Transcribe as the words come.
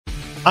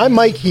I'm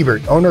Mike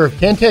Hebert, owner of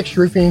Cantex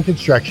Roofing and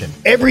Construction.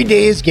 Every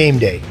day is game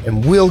day,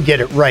 and we'll get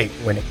it right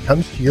when it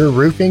comes to your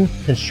roofing,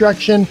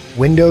 construction,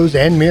 windows,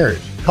 and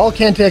mirrors. Call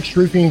Cantex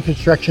Roofing and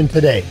Construction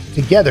today.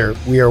 Together,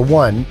 we are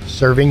one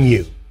serving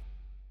you.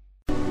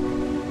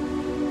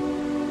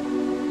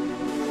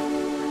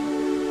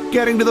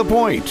 Getting to the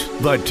point,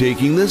 but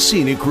taking the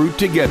scenic route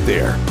to get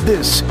there.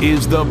 This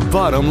is the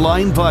Bottom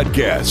Line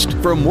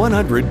Podcast from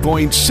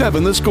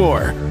 100.7 The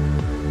Score.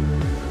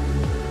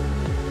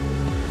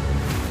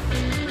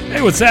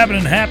 Hey, what's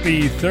happening?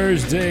 Happy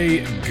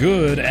Thursday.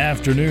 Good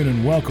afternoon,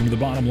 and welcome to the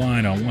Bottom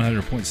Line on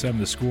 100.7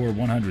 The Score,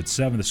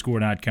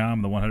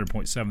 107thescore.com, the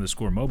 100.7 The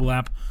Score mobile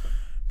app.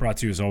 Brought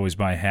to you, as always,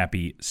 by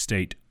Happy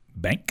State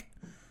Bank,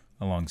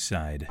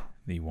 alongside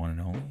the one and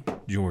only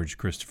George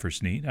Christopher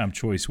Snead. I'm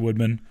Chois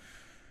Woodman.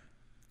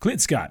 Clint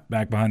Scott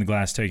back behind the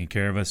glass taking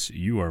care of us.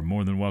 You are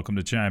more than welcome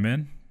to chime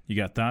in. You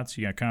got thoughts,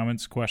 you got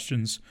comments,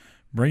 questions,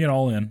 bring it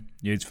all in.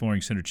 Yates Flooring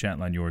Center chat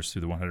line yours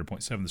through the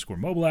 100.7 The Score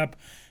mobile app.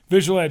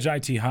 Visual Edge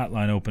IT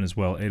hotline open as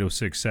well,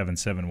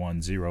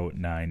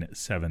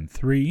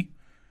 806-771-0973.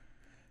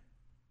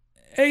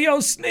 Hey, yo,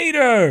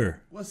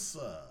 Sneader! What's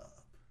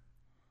up?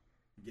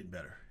 Getting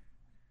better.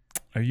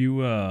 Are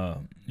you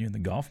in the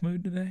golf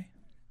mood today?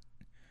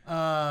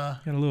 Got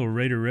a little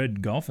Raider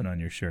Red golfing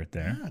on your shirt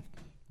there. Yeah.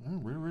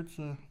 It's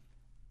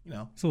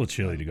It's a little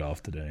chilly to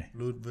golf today.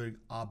 Ludwig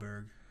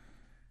Aberg.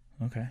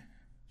 Okay.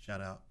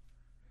 Shout out.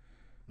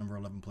 Number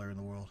 11 player in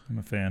the world. I'm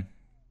a fan.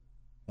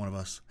 One of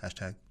us.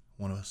 Hashtag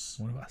one of us.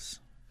 One of us.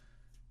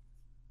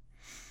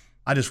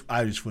 I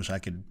just wish I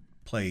could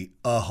play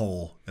a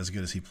hole as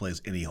good as he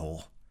plays any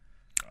hole.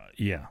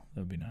 Yeah, that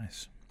would be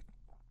nice.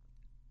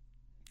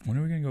 When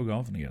are we going to go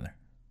golfing together?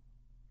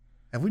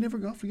 Have we never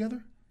golfed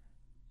together?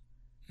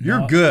 No,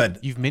 You're good.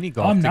 You've mini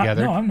golfed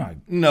together. No, I'm not.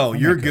 No,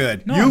 you're not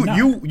good. No,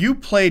 you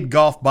played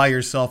golf by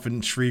yourself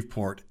in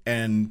Shreveport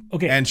and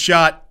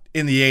shot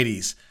in the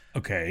 80s.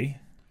 Okay,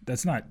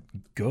 that's not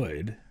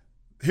good.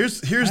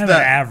 Here's I'm the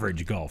an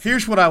average golfer.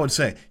 Here's what I would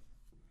say.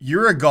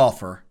 You're a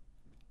golfer.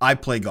 I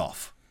play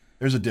golf.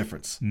 There's a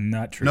difference.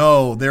 Not true.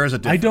 No, there is a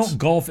difference. I don't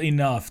golf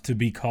enough to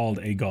be called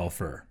a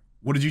golfer.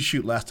 What did you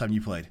shoot last time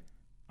you played?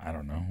 I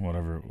don't know.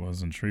 Whatever it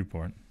was in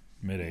Shreveport,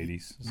 mid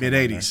 80s. Mid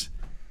 80s.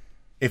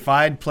 If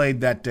I'd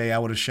played that day, I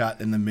would have shot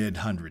in the mid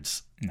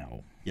hundreds.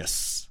 No.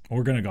 Yes.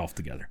 We're gonna golf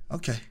together.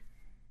 Okay.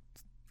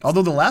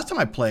 Although the last time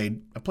I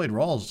played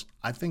Rawls,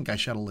 I think I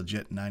shot a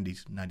legit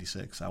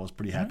 96. I was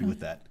pretty happy with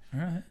that.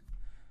 All right.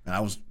 And I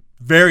was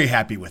very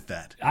happy with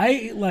that.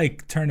 I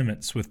like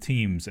tournaments with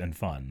teams and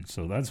fun,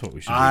 so that's what we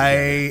should do. I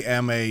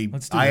am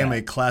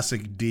a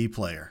classic D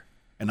player,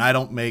 and I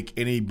don't make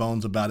any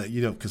bones about it.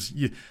 Because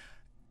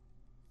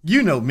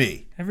you know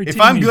me. Every if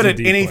team I'm needs good a at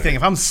D anything, player.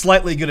 if I'm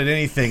slightly good at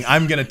anything,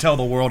 I'm going to tell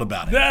the world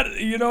about it. That,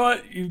 you know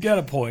what? You've got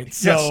a point.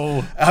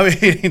 So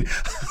Yes.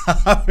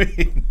 I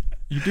mean,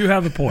 you do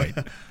have a point.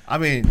 I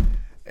mean,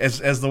 as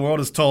the world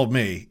has told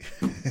me.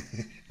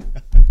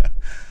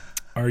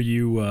 Are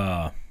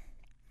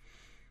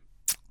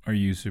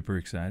you super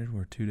excited?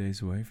 We're 2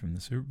 days away from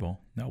the Super Bowl.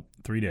 Nope,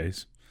 3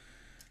 days.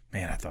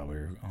 Man, I thought we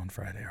were on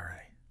Friday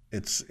already.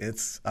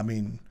 I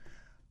mean,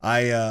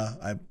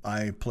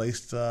 I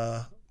placed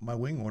my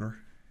wing order.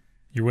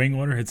 Your wing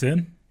order hits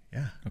in?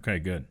 Yeah. Okay,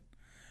 good.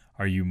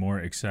 Are you more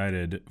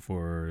excited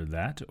for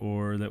that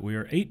or that we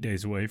are 8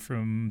 days away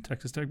from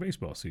Texas Tech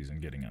baseball season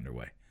getting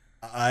underway?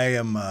 I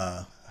am.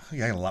 I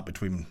got a lot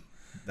between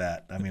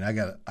that. I mean, I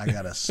got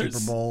a Super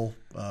Bowl.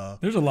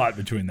 There's a lot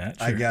between that.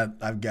 Sure.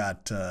 I've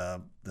got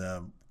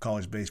the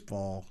College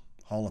Baseball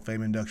Hall of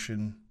Fame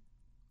induction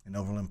in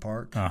Overland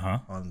Park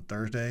on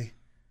Thursday.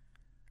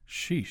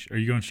 Sheesh. Are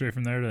you going straight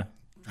from there to?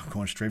 I'm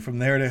going straight from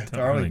there to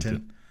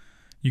Arlington.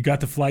 You got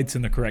the flights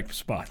in the correct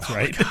spots,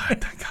 right?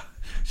 God.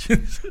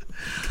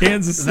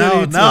 Kansas City.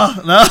 No.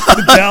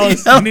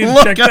 Dallas. You need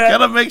to check that. I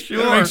gotta make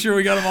sure. Make sure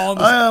we got them all in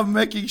the I am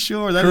making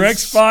sure. That correct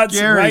is spots,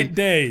 scary. right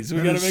days. We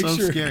That got to is make so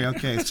sure. Scary.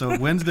 Okay, so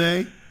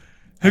Wednesday.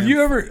 Have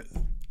you ever?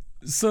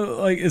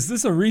 So, like, is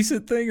this a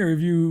recent thing, or have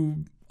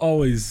you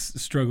always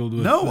struggled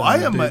with? No, I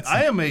dates?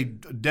 am a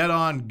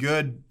dead-on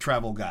good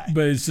travel guy.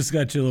 But it's just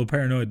got you a little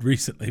paranoid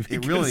recently.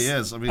 It really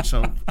is. I mean,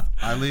 so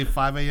I leave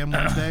 5 a.m.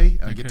 Wednesday.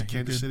 I get to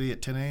Kansas City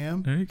at 10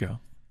 a.m. There you go.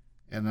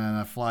 And then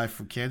I fly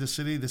from Kansas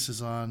City. This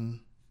is on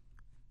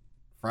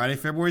Friday,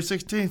 February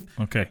 16th.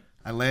 Okay.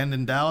 I land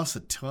in Dallas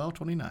at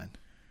 12:29.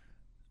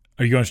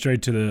 Are you going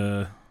straight to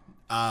the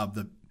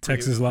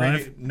Texas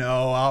Live?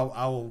 No,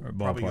 I will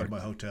probably go ballpark? to my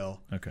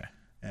hotel. Okay.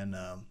 And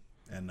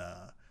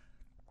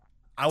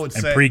I would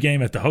And say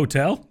pregame at the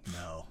hotel?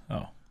 no.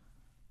 Oh.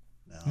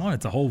 No. Come on,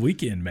 it's a whole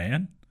weekend,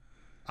 man.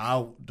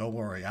 Don't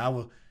worry. I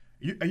will.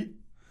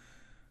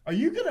 Are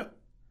you gonna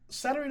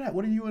Saturday night?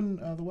 What are you and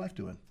the wife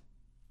doing?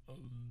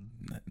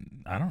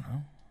 I don't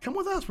know. Come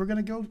with us. We're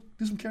gonna go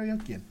do some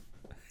karaoke.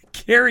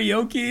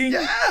 Karaoke?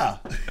 Yeah.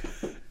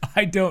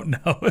 I don't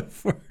know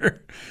if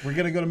We're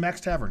gonna go to Max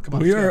Tavern. Come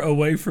on. we are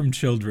away from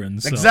children.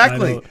 So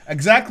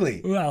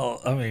Exactly. Well,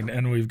 I mean,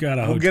 and we've got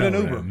a We'll hotel get an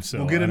Uber. room, so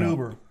we'll get I an don't-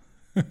 Uber.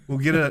 We'll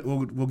get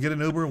an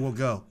Uber and we'll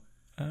go.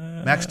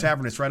 Max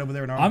Tavern, it's right over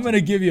there in Arlington. I'm going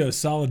to give you a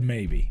solid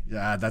maybe.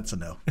 Yeah, that's a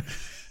no.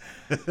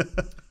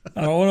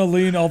 I don't want to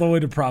lean all the way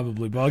to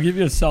probably, but I'll give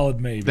you a solid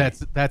maybe.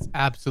 That's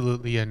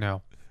absolutely a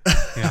no.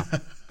 Yeah.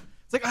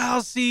 It's like,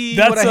 I'll see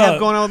what I have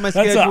going on with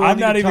my schedule. I'm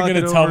not even going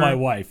to tell my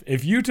wife.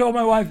 If you told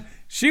my wife,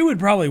 she would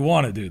probably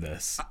want to do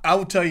this. I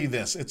will tell you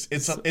this.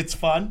 It's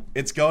fun.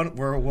 It's going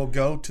where we'll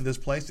go to this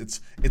place.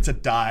 It's a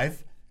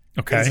dive.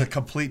 Okay. It's a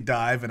complete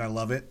dive, and I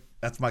love it.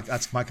 That's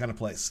my kind of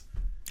place.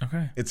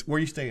 Okay. It's where are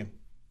you staying?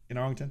 In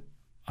Arlington?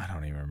 I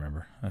don't even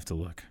remember. I have to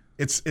look.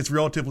 It's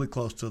relatively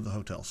close to the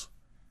hotels.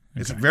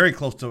 Okay. It's very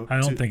close to.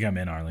 I don't think I'm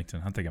in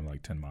Arlington. I think I'm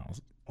like 10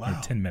 miles. Wow.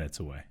 Or 10 minutes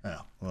away.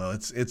 Oh, well,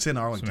 it's in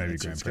Arlington. So maybe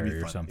it's Grand gonna be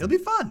Prairie fun. or something. It'll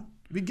be fun.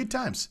 It'll be good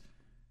times.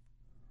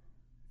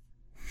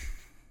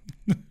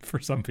 For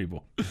some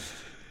people.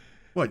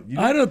 What?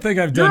 I don't think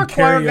I've done you're a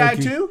choir karaoke. guy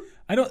too?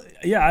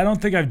 I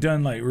don't think I've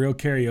done like real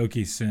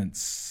karaoke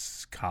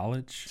since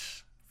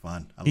college.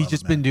 Fun. He's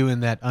just been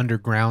doing that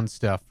underground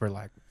stuff for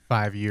like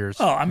 5 years.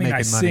 Oh, I mean,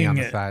 making money on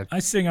the side. I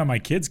sing on my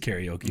kids'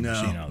 karaoke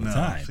machine all the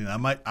time. See, I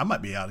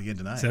might be out again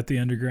tonight. Is that the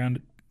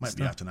underground? Might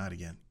be out tonight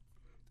again.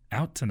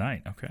 Out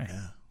tonight, okay.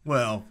 Yeah.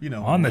 Well,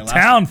 on the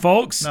town,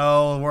 folks.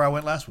 No, where I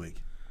went last week,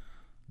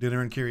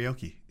 dinner and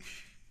karaoke.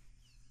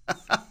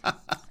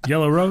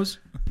 Yellow Rose.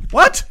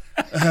 What?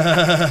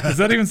 Is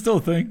that even still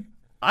a thing?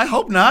 I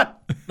hope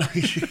not.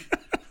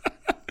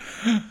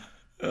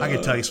 I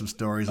can tell you some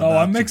stories. Oh,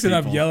 I'm mixing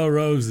up Yellow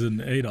Rose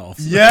and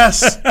Adolph's.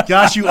 Yes,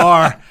 gosh, you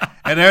are.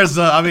 And there's,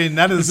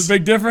 that is a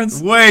big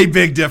difference. Way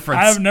big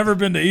difference. I've never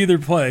been to either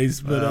place,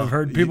 but I've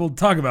heard people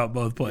talk about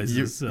both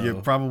places.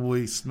 You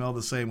probably smell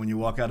the same when you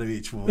walk out of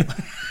each one.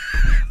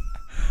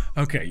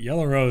 Okay,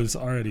 Yellow Rose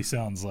already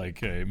sounds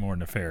like a more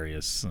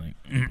nefarious thing.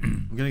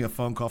 I'm getting a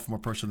phone call from a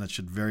person that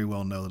should very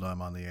well know that I'm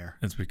on the air.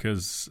 It's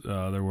because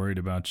they're worried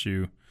about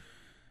you.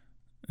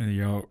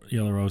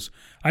 Yellow Rose.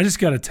 I just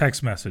got a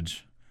text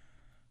message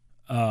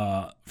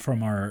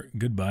from our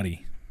good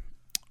buddy,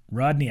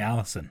 Rodney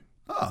Allison.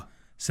 Oh.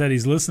 Said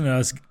he's listening to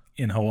us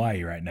in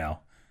Hawaii right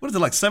now. What is it,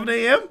 like 7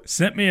 a.m.?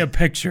 Sent me a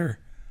picture.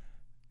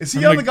 Is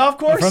he on the golf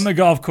course? From the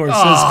golf course.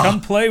 Oh. Says,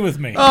 come play with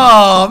me.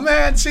 Oh,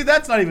 man. See,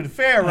 that's not even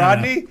fair,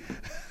 Rodney.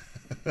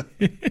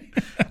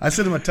 I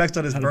sent him a text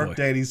on his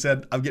birthday, and he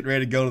said, I'm getting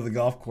ready to go to the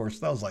golf course.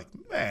 And I was like,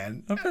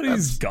 man. I bet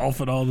he's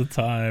golfing all the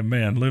time.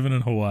 Man, living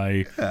in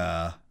Hawaii.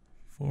 Yeah.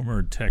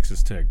 Former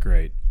Texas Tech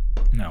great.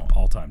 No,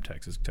 all-time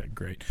Texas Tech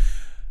great.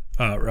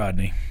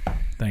 Rodney.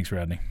 Thanks,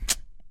 Rodney.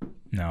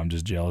 Now I'm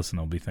just jealous, and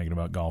I'll be thinking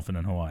about golfing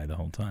in Hawaii the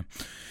whole time.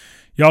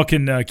 Y'all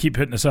can keep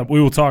hitting us up. We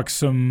will talk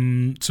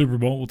some Super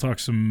Bowl. We'll talk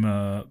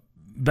some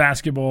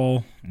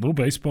basketball, a little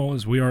baseball,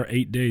 as we are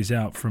 8 days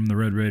out from the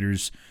Red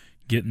Raiders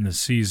getting the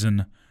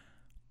season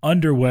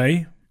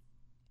underway.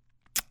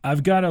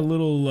 I've got a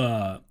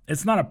little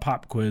it's not a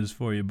pop quiz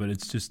for you, but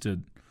it's just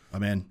a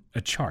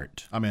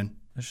chart. I'm in.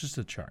 It's just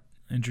a chart.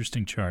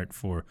 Interesting chart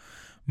for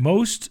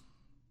most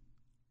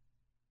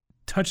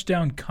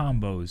touchdown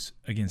combos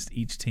against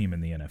each team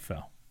in the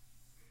NFL.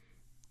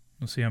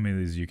 We'll see how many of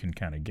these you can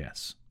kind of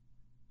guess.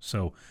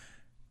 So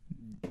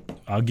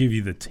I'll give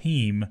you the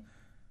team,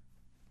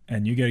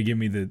 and you got to give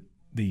me the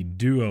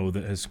duo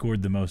that has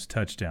scored the most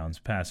touchdowns,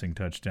 passing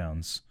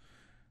touchdowns,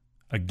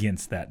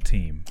 against that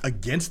team.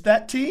 Against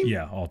that team?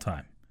 Yeah, all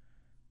time.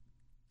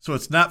 So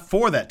it's not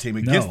for that team,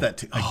 against that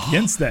team.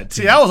 Against that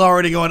team. See, I was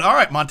already going, all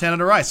right, Montana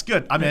to Rice.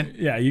 Good, I'm in.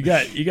 Yeah, you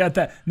got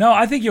that. No,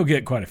 I think you'll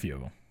get quite a few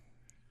of them.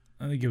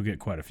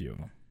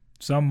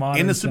 Some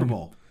modern. In the Super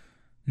Bowl?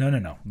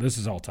 No. This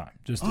is all time.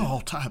 Just all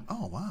time.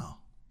 Oh, wow.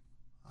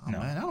 Oh, no.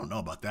 Man, I don't know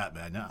about that,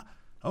 man. No.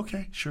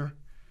 Okay, sure.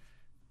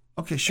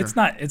 It's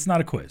not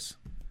a quiz.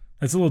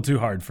 It's a little too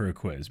hard for a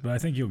quiz, but I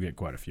think you'll get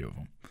quite a few of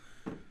them.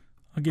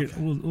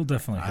 We'll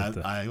definitely hit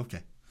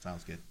okay.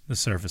 Sounds good. The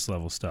surface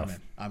level stuff.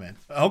 I'm in.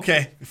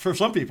 Okay, for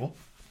some people.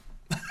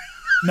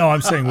 No,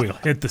 I'm saying we'll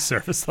hit the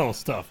surface level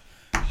stuff.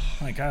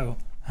 Like I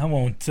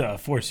won't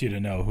force you to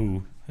know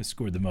who has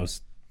scored the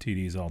most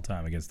TDs all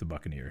time against the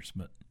Buccaneers,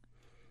 but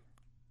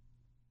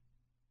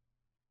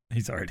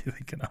he's already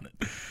thinking on it.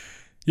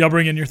 Y'all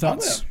bring in your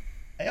thoughts.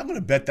 I'm going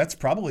to bet that's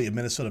probably a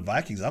Minnesota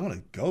Vikings. I'm going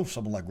to go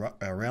someone like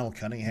Randall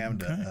Cunningham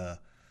to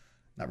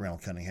not Randall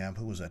Cunningham.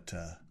 Who was that?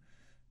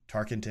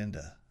 Tarkenton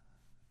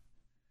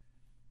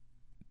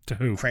to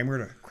who?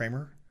 Kramer.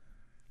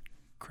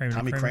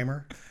 Tommy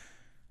Kramer.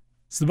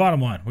 It's the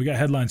bottom line. We got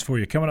headlines for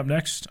you coming up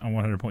next on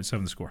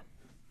 100.7 The Score.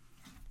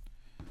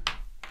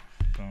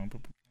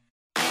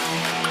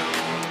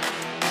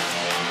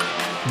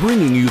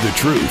 Bringing you the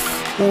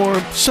truth, or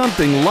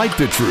something like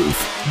the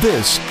truth.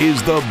 This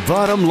is the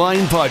Bottom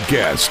Line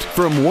Podcast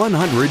from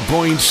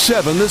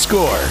 100.7 The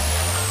Score.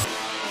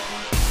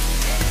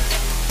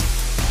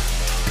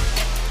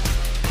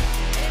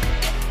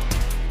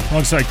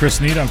 Alongside Chris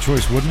Snead, I'm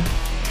Chois Woodman.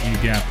 You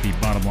got the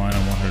bottom line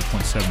on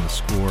 100.7 The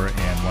Score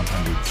and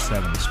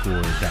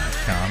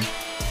 107thescore.com.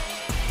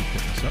 Keep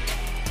hitting us up.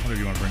 Whatever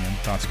you want to bring in,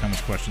 thoughts,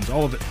 comments, questions,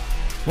 all of it.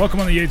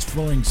 Welcome on the Yates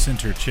Flowing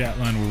Center chat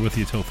line. We're with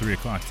you till 3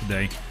 o'clock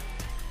today.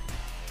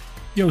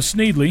 Yo,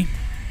 Sneadley.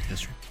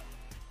 Yes, sir.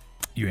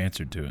 You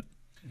answered to it.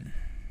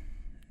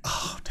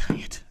 Oh,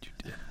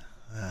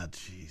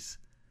 Jeez.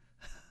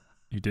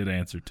 You did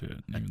answer to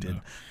it. I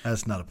did.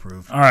 That's not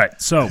approved. All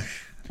right, so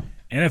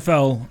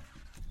NFL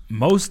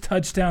most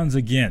touchdowns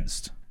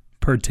against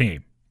per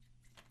team.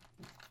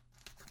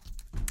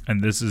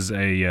 And this is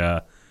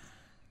a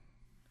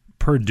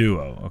per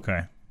duo,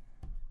 okay?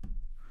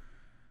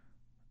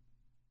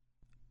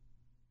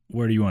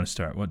 Where do you want to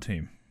start? What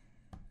team?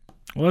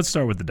 Well, let's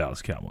start with the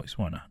Dallas Cowboys.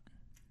 Why not?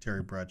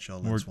 Terry Bradshaw,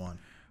 that's one.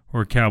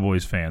 We're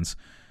Cowboys fans.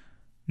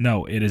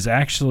 No, it is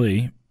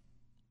actually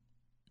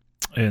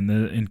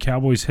in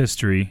Cowboys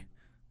history,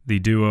 the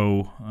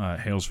duo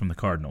hails from the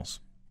Cardinals.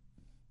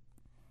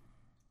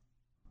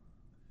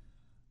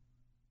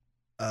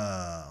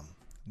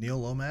 Neil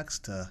Lomax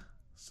to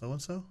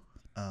so-and-so?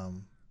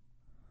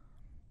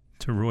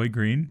 To Roy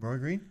Green? Roy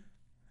Green?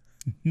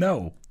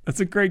 No, that's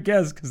a great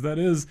guess because that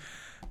is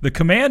the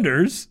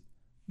Commanders.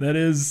 That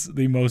is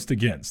the most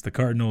against. The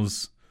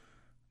Cardinals,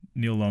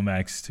 Neil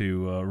Lomax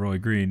to Roy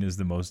Green is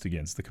the most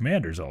against the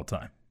Commanders all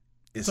time.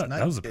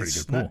 That was a pretty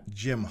good pool. Not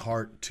Jim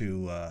Hart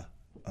to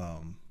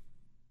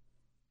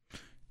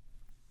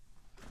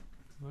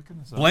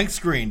blank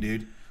screen,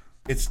 dude.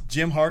 It's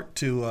Jim Hart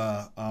to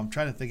I'm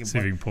trying to think of. See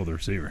if you can pull the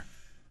receiver.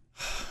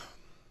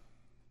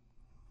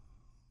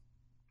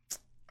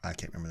 I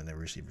can't remember the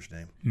receiver's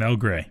name. Mel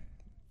Gray.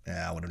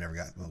 Yeah, I would have never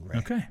got Mel Gray.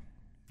 Okay.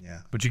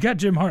 Yeah. But you got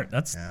Jim Hart.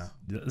 That's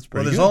pretty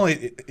good. There's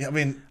only, I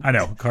mean. I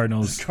know,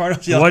 Cardinals. It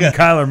wasn't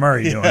Kyler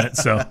Murray doing it,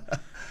 so.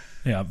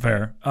 Yeah,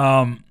 fair.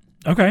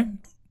 Okay,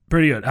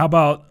 pretty good. How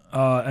about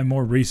a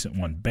more recent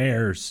one?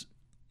 Bears.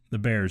 The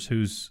Bears.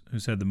 Who's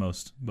had the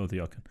most? Both of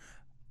y'all can.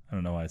 I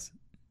don't know why.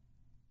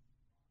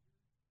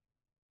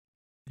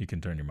 You can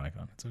turn your mic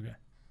on. It's okay.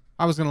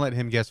 I was going to let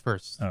him guess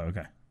first. Oh,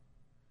 okay.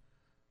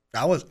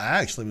 I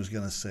actually was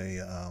going to say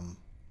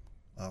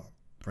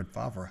Brett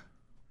Favre.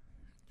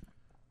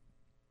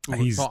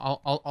 So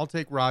I'll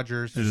take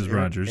Rodgers. It is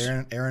Rodgers.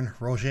 Aaron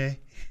Roger.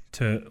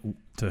 To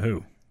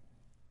who?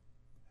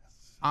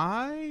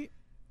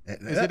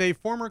 Is it a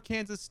former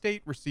Kansas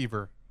State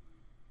receiver?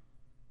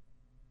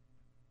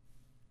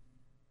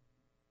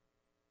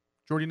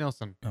 Jordy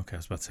Nelson. Okay, I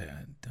was about to say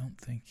I don't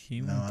think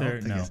he No, went I there.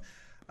 don't think No. it's-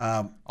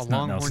 A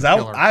Longhorn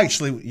killer. I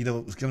actually,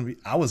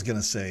 I was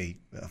gonna say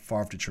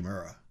Favre to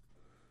Tremera.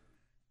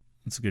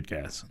 That's a good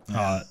guess.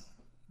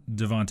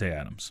 Devontae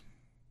Adams.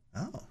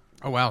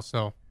 Oh wow!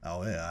 So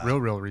yeah, real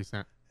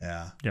recent.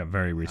 Yeah,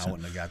 very recent. I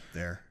wouldn't have got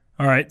there.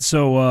 All right,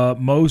 so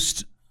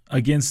most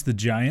against the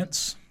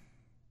Giants.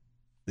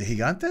 The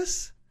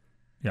Gigantes?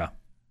 Yeah,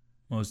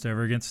 most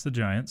ever against the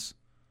Giants.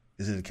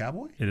 Is it a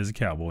Cowboy? It is a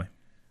Cowboy.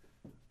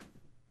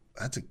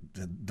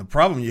 The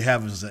problem you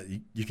have is that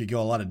you could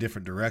go a lot of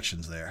different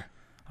directions there.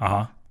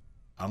 I'm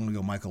gonna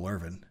go Michael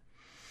Irvin.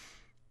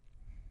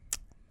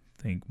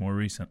 Think more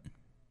recent.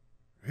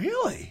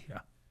 Really? Yeah.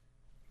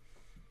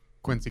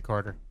 Quincy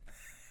Carter.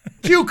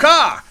 Q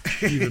Cock.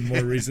 Even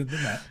more recent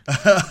than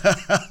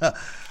that.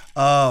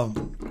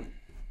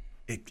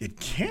 It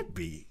can't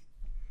be.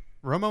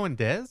 Romo and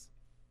Dez?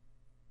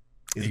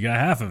 You got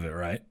half of it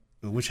right.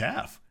 Which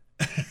half?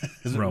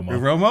 Is Romo. It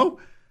Romo?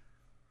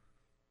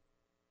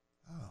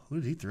 Oh,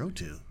 who did he throw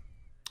to?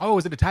 Oh,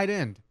 is it a tight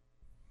end?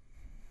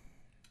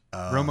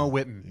 Romo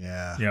Witten.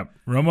 Yeah. Yep.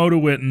 Romo to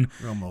Witten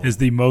Romo. is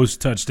the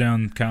most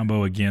touchdown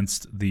combo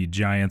against the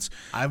Giants.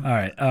 All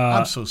right.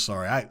 I'm so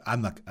sorry.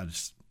 I'm not. I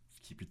just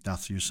keep your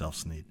thoughts to yourself,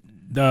 Snead.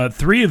 The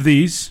three of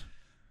these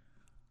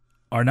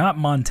are not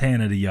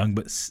Montana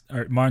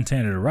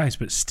to Rice,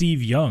 but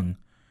Steve Young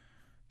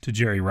to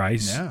Jerry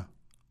Rice. Yeah.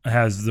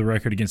 Has the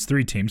record against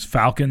three teams: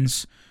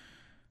 Falcons,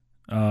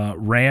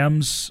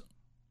 Rams,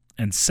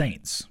 and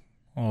Saints.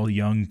 All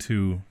Young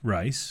to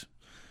Rice.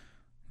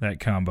 That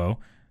combo.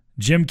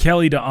 Jim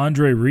Kelly to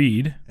Andre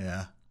Reed.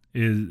 Yeah.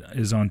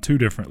 Is on two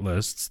different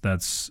lists.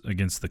 That's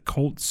against the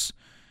Colts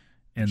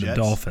and Jets? the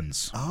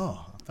Dolphins.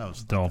 Oh, that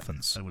was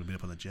Dolphins. That would have been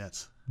up on the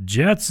Jets.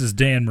 Jets is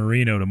Dan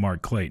Marino to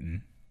Mark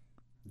Clayton.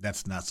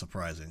 That's not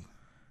surprising.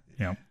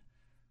 Yeah.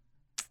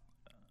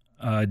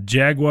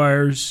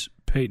 Jaguars,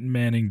 Peyton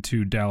Manning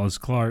to Dallas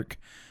Clark.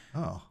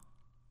 Oh.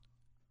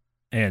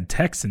 And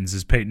Texans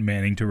is Peyton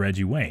Manning to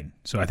Reggie Wayne.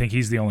 So I think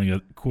he's the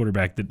only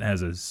quarterback that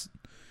has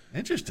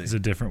Interesting. Is a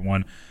different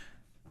one.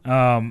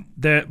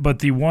 But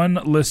the one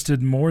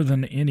listed more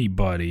than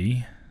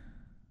anybody.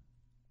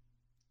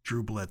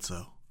 Drew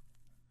Bledsoe.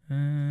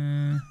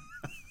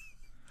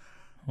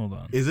 Hold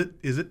on. Is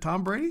it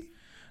Tom Brady?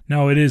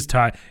 No, it is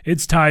tied.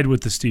 It's tied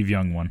with the Steve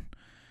Young one.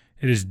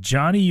 It is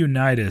Johnny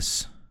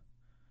Unitas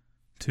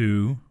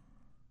to.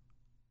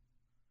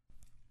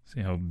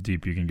 See how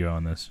deep you can go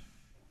on this.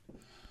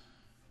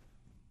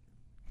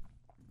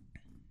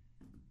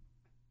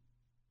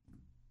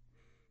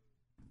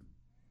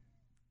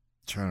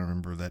 Trying to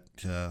remember that.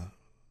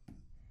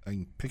 I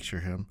can picture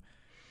him.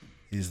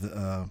 He's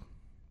the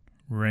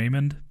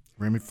Raymond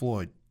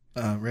Floyd.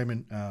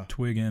 Raymond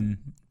Twiggin.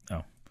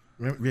 Oh,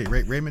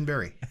 Raymond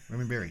Berry.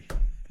 Raymond Berry.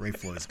 Ray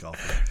Floyd's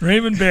golfer.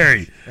 Raymond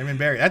Berry. Raymond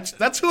Berry.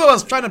 That's who I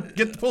was trying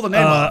to pull the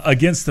name off.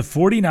 Against the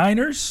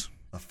 49ers.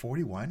 The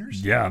 40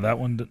 Winers? Yeah, that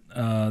one.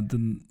 And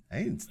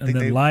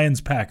then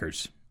Lions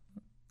Packers.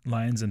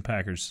 Lions and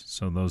Packers.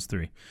 So those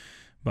three.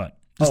 But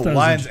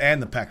Lions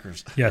and the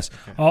Packers. Yes.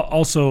 Okay.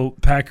 Also,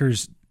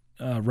 Packers,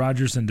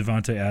 Rodgers and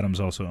Devontae Adams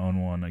also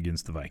own one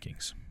against the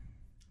Vikings.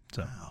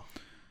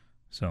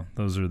 So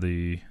those are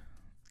the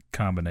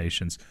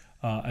combinations.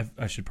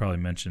 I should probably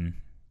mention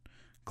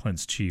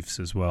Clint's Chiefs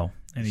as well.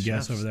 Any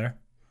guess over there?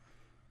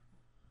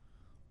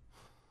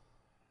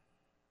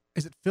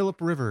 Is it Phillip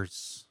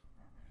Rivers?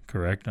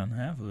 Correct on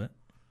half of it.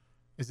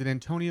 Is it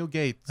Antonio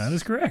Gates? That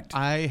is correct.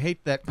 I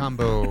hate that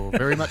combo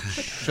very much.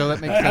 So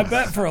that makes sense. I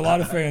bet for a lot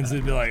of fans,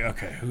 they'd be like,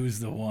 okay, who's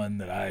the one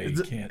that I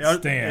can't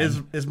stand?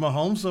 Is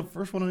Mahomes the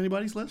first one on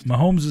anybody's list?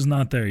 Mahomes is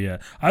not there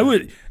yet.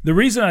 The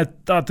reason I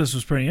thought this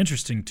was pretty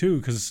interesting, too,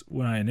 because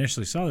when I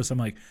initially saw this, I'm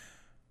like,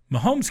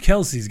 Mahomes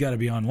Kelsey's got to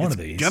be on one of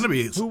these. Gonna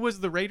be. Who was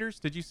the Raiders,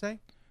 did you say?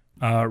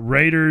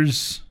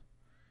 Raiders.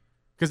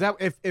 Because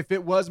if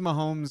it was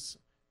Mahomes,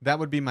 that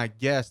would be my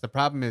guess. The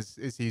problem is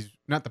he's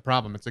not the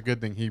problem. It's a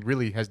good thing. He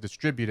really has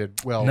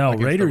distributed well. No,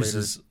 Raiders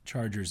is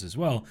Chargers as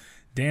well.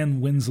 Dan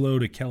Winslow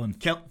to Kellen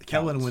Winslow.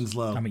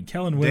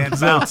 Kellen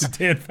Winslow to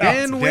Dan Fouts.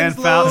 Dan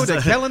Winslow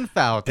to Kellen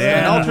Fouts.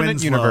 An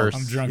alternate universe.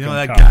 I'm drunk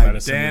on that guy,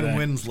 Dan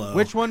Winslow.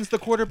 Which one's the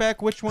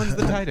quarterback? Which one's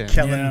the tight end?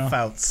 Kellen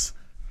Fouts.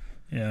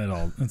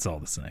 Yeah, it's all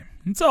the same.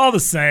 It's all the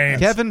same.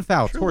 Kevin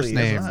Fouts, horse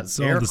name. It's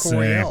all the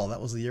same. That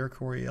was the year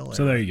Coryell.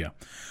 So there you go.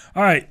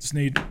 All right,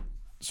 Snead,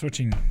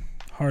 switching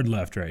hard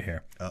left right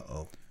here.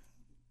 Uh-oh.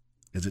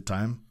 Is it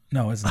time?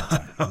 No, it's not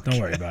time. Okay. Don't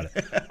worry about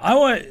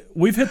it.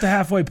 We've hit the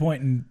halfway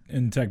point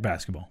in Tech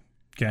basketball.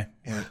 Okay,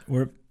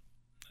 we're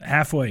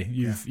halfway.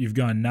 You've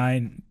gone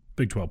 9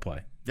 Big 12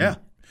 play. Yeah,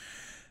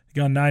 you've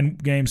gone 9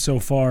 games so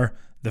far.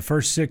 The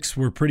first 6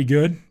 were pretty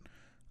good.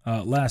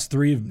 Last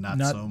 3 have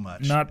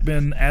not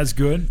been as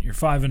good. You're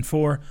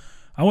 5-4.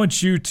 I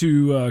want you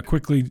to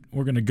quickly.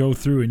 We're going to go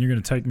through, and you're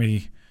going to take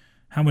me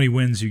how many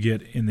wins you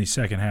get in the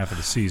second half of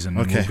the season.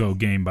 Okay. And we'll go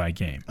game by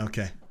game.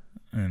 Okay.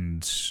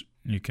 And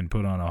you can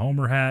put on a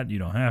homer hat. You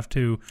don't have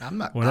to. I'm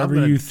not.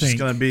 Whatever you think. Just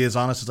going to be as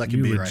honest as I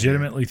can be. You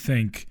legitimately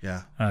think.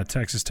 Yeah.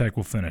 Texas Tech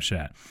will finish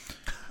at.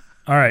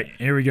 All right.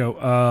 Here we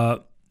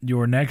go.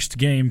 Your next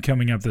game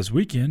coming up this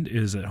weekend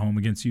is at home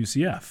against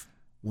UCF.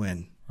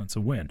 Win. That's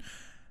a win.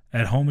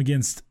 At home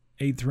against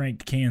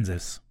 8th-ranked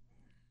Kansas,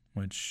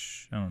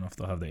 which I don't know if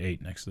they'll have the 8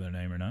 next to their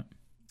name or not.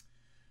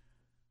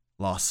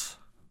 Loss.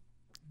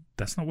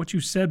 That's not what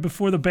you said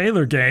before the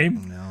Baylor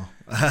game. No.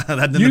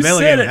 Then the Baylor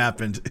game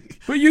happened.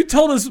 But you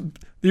told us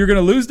you're going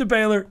to lose to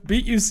Baylor,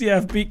 beat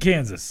UCF, beat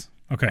Kansas.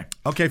 Okay.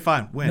 Okay,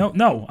 fine. Win.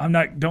 No, I'm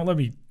not. Don't let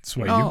me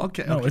sway you.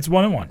 Okay. No, it's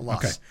 1-1.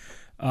 Loss.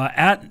 Okay.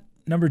 At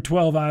number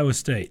 12, Iowa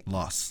State.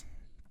 Loss.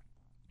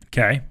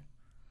 Okay.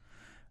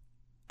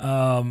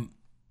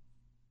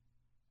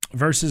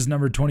 Versus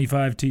number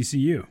 25,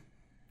 TCU.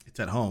 It's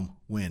at home.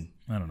 Win.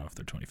 I don't know if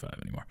they're 25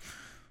 anymore.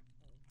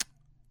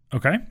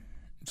 Okay.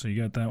 So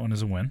you got that one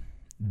as a win.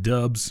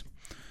 Dubs.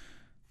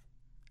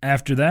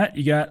 After that,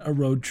 you got a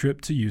road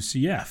trip to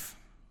UCF.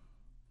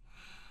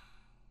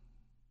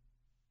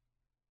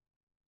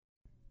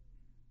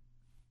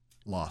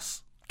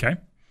 Loss. Okay.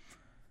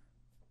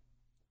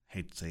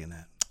 Hate saying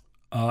that.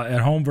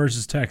 At home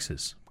versus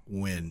Texas.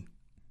 Win.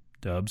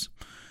 Dubs.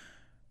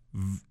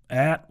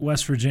 At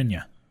West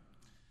Virginia.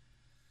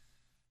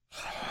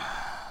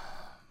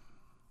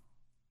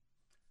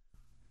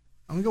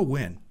 I'm going to go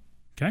win.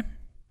 Okay.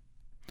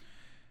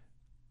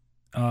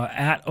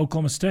 At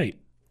Oklahoma State.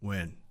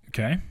 Win.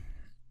 Okay.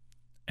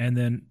 And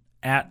then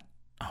at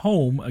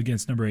home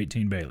against number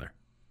 18 Baylor.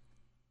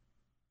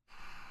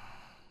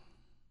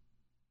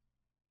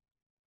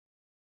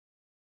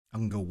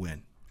 I'm going to go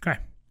win. Okay.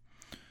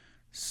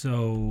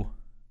 So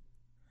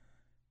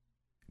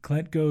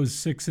Clint goes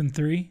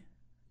 6-3.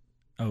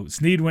 Oh,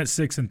 Snead went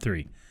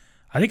 6-3.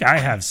 I think I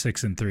have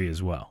 6-3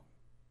 as well.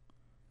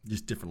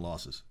 Just different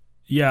losses.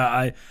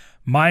 Yeah,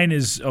 mine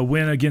is a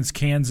win against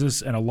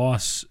Kansas and a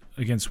loss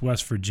against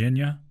West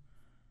Virginia.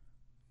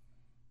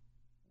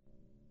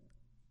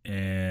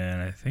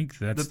 And I think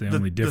that's the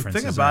only difference.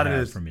 The thing about it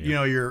is,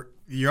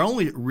 you're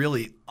only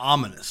really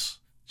ominous.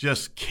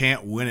 Just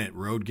can't win it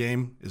road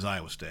game is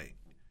Iowa State.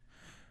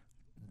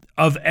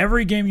 Of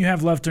every game you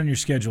have left on your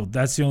schedule,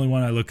 that's the only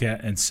one I look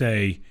at and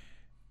say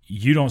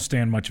you don't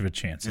stand much of a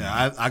chance.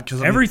 Yeah,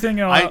 because everything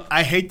else.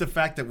 I hate the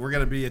fact that we're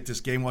going to be at this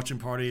game watching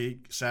party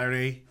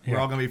Saturday. Yeah. We're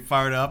all going to be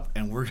fired up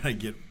and we're going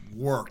to get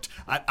worked.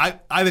 I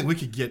think we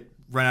could get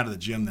run out of the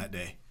gym that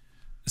day.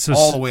 So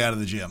all the way out of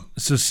the gym.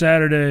 So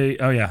Saturday,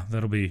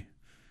 that'll be.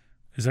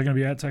 Is that going to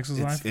be at Texas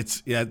Live?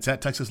 It's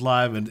at Texas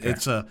Live, and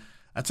that's an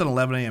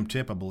 11 a.m.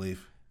 tip, I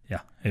believe. Yeah,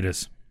 it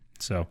is.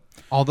 So,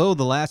 although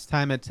the last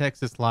time at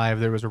Texas Live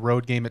there was a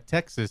road game at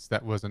Texas,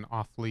 that was an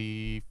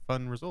awfully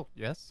fun result.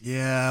 Yes.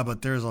 Yeah,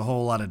 but there's a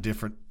whole lot of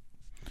different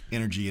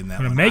energy in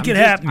that one. Make it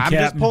happen, I'm Captain.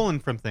 just pulling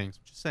from things.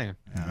 I'm just saying.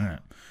 Yeah. All right.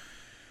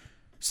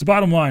 It's the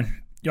bottom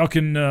line. Y'all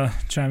can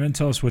chime in,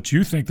 tell us what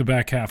you think the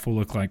back half will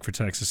look like for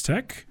Texas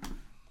Tech.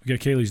 We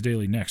got Kaylee's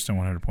Daily next on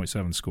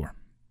 100.7 Score.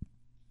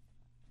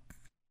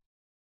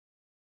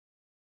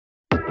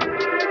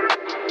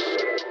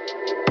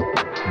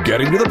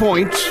 Getting to the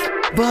point,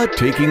 but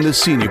taking the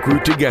scenic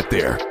route to get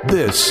there.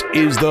 This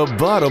is the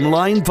Bottom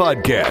Line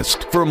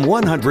Podcast from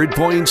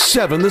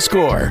 100.7 The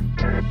Score.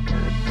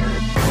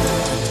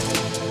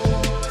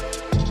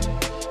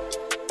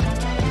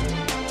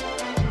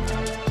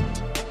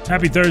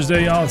 Happy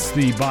Thursday, y'all. It's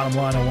the Bottom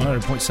Line on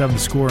 100.7 The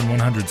Score and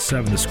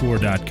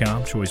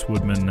 107thescore.com. Choice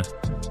Woodman,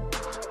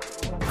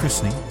 Chris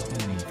Snead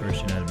in the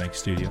First United Bank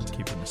studio,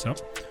 keeping this up.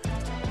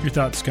 Your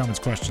thoughts, comments,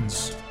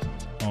 questions,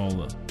 all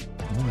more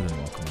than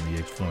welcome on the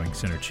Yates Flowing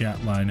Center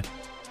chat line.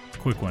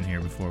 Quick one here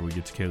before we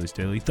get to Kaylee's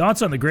Daily.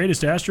 Thoughts on the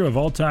greatest Astro of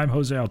all time,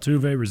 Jose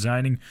Altuve,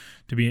 resigning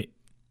to be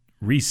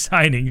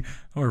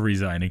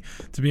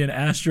an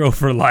Astro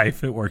for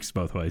life. It works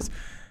both ways.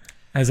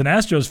 As an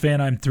Astros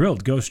fan, I'm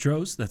thrilled. Go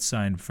Stros. That's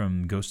signed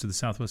from Goes to the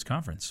Southwest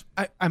Conference.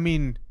 I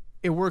mean,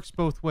 it works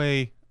both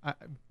ways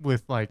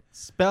with like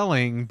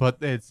spelling, but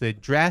it's a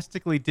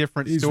drastically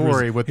different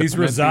story with the he's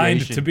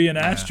resigned to be an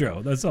Astro.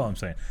 Yeah. That's all I'm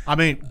saying. I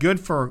mean, good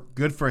for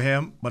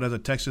him, but as a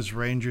Texas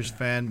Rangers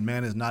fan,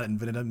 man has not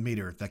invented a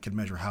meter that can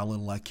measure how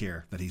little I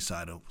care that he's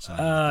signed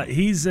up.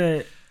 He's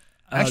a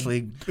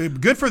actually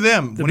good for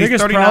them. The when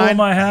biggest he's 39,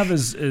 problem I have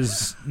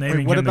is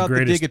naming what him the about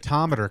greatest. the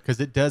digitometer?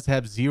 Because it does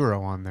have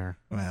 0 on there.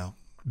 Well,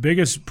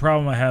 biggest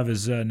problem I have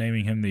is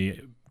naming him the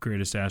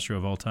greatest Astro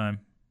of all time.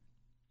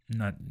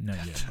 Not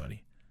yet,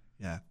 buddy.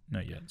 Yeah,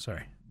 not yet.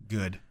 Sorry.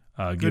 Good.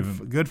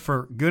 Good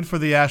for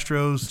the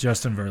Astros.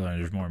 Justin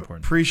Verlander is more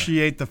important.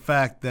 Appreciate the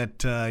fact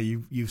that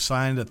you've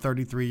signed a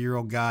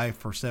 33-year-old guy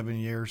for 7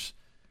 years,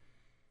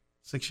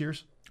 6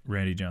 years.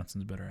 Randy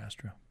Johnson's a better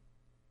Astro.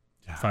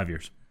 Yeah. 5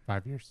 years.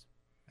 5 years.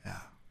 Yeah,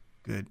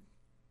 good.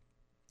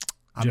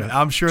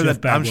 I'm sure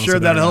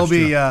that he'll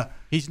be.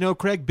 He's no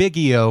Craig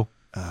Biggio.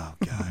 Oh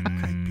God,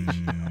 Craig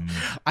Biggio.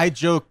 I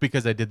joke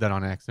because I did that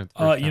on accident.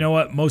 You know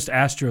what? Most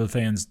Astro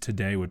fans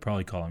today would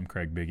probably call him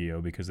Craig Biggio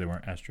because they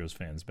weren't Astros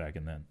fans back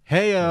in then.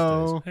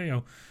 Heyo.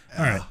 Heyo.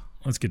 All right,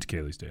 let's get to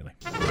Kaylee's Daily.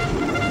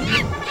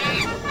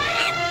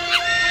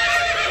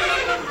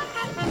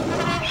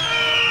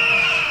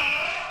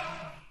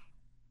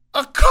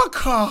 A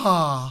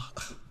caca.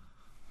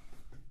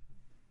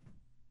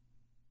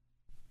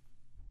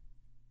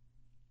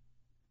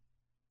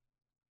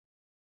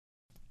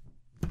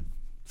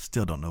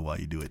 Still don't know why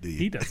you do it, do you?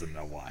 He doesn't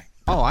know why.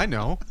 Oh, I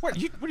know. What are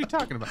you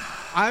talking about?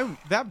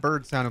 That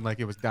bird sounded like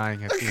it was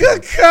dying at the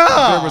end.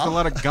 Caca. There was a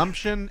lot of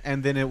gumption,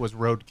 and then it was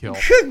roadkill.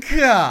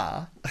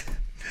 Caca.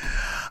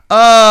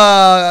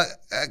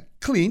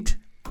 Clint.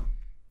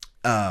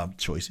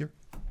 Choice here.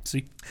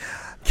 See?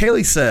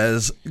 Kaylee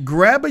says,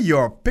 grab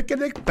your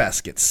picnic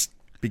baskets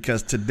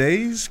because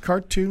today's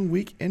Cartoon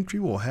Week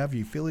entry will have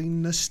you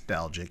feeling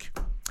nostalgic.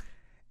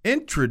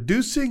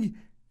 Introducing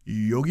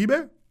Yogi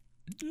Bear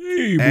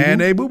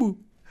and a Boo-Boo.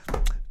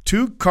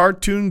 2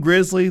 cartoon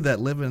grizzly that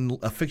live in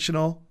a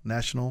fictional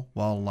national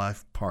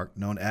wildlife park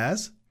known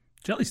as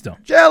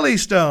Jellystone.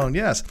 Jellystone,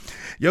 yes.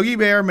 Yogi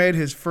Bear made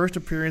his first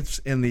appearance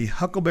in the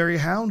Huckleberry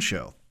Hound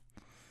show,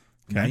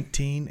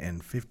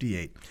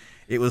 1958.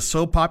 It was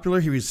so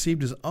popular he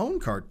received his own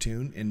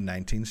cartoon in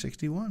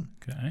 1961.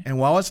 Okay. And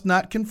while it's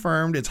not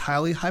confirmed, it's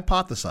highly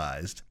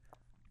hypothesized.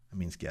 That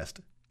means guessed.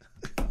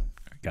 I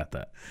got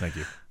that. Thank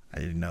you. I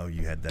didn't know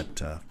you had that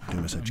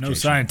Dumas education. No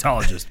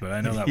Scientologist, but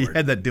I know that You word.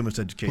 had that Dumas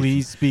education.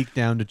 Please speak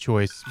down to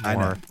Choice more. I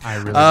know. I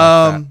really like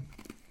that.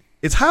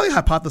 It's highly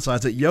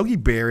hypothesized that Yogi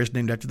Bear is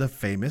named after the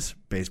famous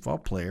baseball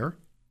player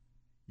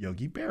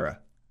Yogi Berra.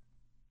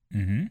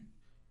 Mm-hmm.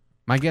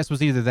 My guess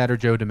was either that or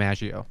Joe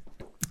DiMaggio.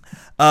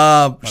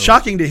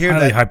 Shocking to hear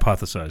highly that.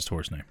 hypothesized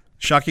horse name.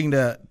 Shocking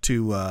to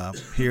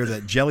hear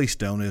that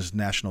Jellystone is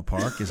National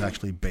Park is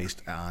actually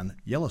based on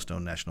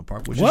Yellowstone National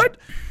Park, which is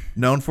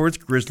known for its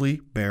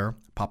grizzly bear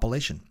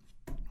population.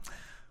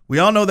 We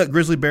all know that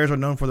grizzly bears are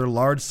known for their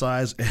large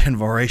size and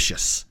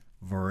voracious.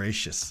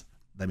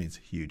 That means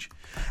huge.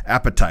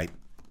 Appetite.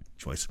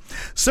 Choice.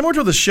 Similar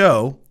to the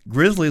show,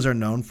 grizzlies are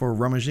known for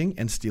rummaging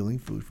and stealing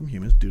food from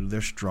humans due to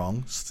their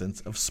strong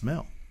sense of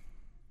smell.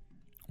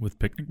 With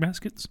picnic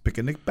baskets?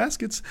 Picnic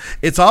baskets.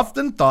 It's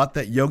often thought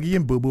that Yogi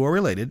and Boo Boo are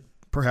related,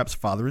 perhaps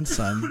father and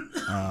son,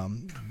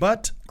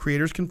 but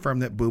creators confirm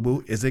that Boo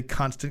Boo is a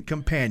constant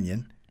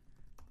companion,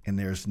 and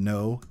there's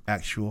no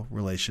actual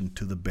relation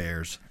to the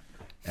bears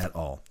at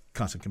all.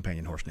 Constant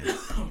companion horse name.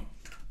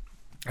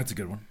 That's a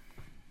good one.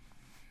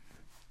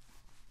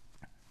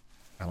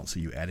 I don't see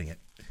you adding it.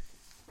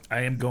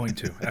 I am going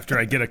to, after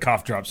I get a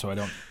cough drop so I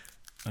don't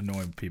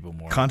annoy people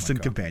more.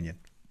 Constant companion.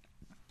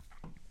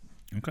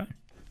 Okay.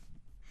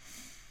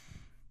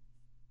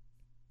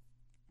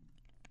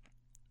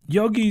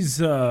 Yogi's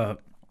in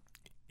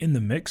the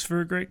mix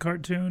for a great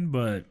cartoon,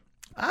 but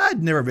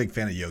I'd never a big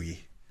fan of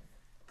Yogi.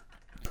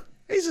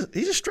 He's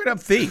a straight up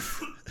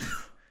thief.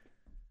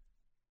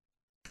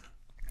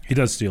 He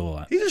does steal a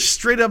lot. He's a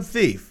straight up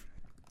thief.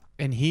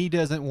 And he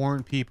doesn't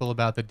warn people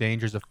about the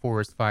dangers of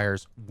forest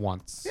fires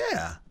once.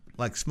 Yeah,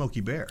 like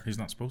Smokey Bear. He's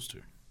not supposed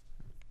to.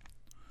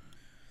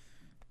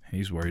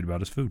 He's worried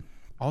about his food.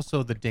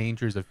 Also, the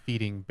dangers of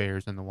feeding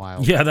bears in the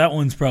wild. Yeah, that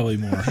one's probably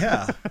more.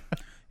 Yeah.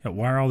 Yeah,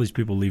 why are all these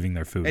people leaving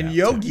their food And out,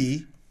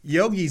 Yogi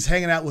Yogi's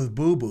hanging out with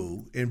Boo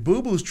Boo, and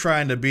Boo Boo's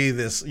trying to be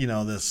this,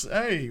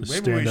 hey,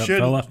 maybe we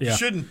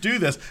shouldn't do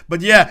this.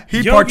 But yeah,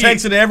 he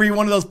partakes in every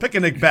one of those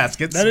picnic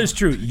baskets. That is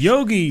true.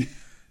 Yogi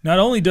not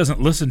only doesn't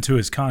listen to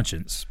his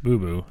conscience, Boo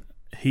Boo,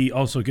 he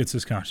also gets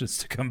his conscience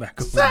to come back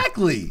over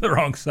the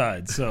wrong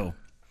side. So,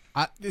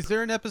 is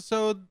there an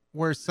episode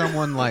where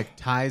someone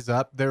ties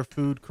up their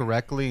food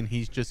correctly and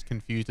he's just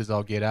confused as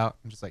all get out?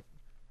 I'm just like,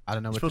 I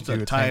don't know what to do. Supposed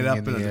to tie it up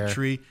in a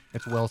tree.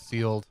 It's well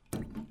sealed.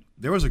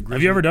 There was a grizzly.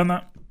 Have you ever done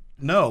that?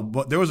 No,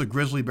 but there was a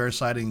grizzly bear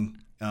sighting.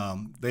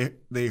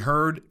 They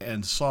heard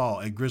and saw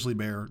a grizzly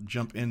bear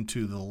jump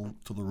into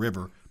the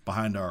river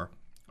behind our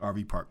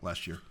RV park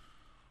last year.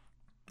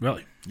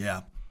 Really?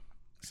 Yeah.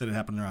 Said it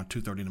happened around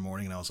 2:30 in the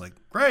morning, and I was like,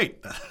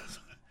 "Great,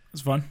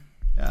 it's fun."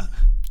 Yeah,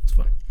 it's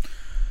fun.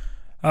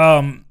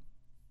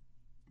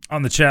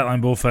 On the chat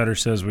line, Bullfighter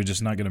says we're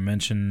just not going to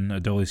mention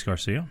Adolis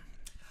Garcia.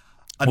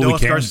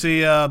 Adolis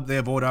Garcia, they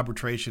avoid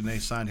arbitration. They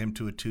signed him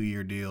to a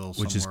 2-year deal,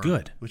 which is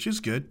good. Which is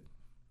good.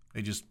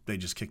 They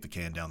just kicked the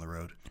can down the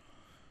road.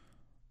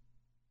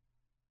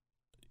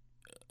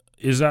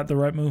 Is that the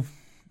right move?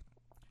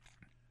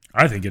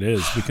 I think it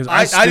is because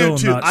I do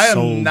too. I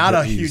am not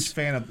a huge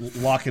fan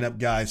of locking up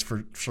guys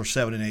for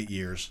 7 and 8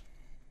 years.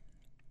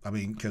 I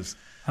mean, because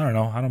I don't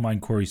know. I don't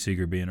mind Corey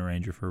Seager being a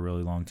Ranger for a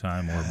really long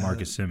time, or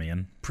Marcus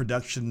Semien.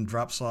 Production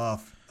drops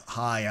off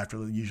high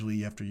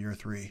usually after year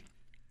 3.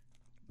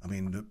 I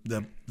mean,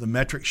 the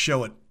metrics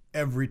show it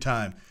every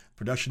time.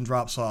 Production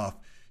drops off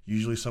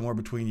usually somewhere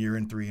between year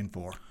 3 and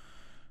 4.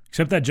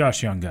 Except that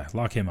Josh Young guy.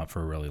 Lock him up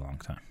for a really long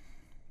time.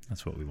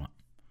 That's what we want.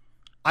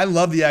 I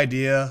love the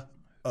idea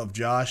of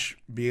Josh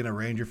being a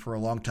Ranger for a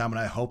long time, and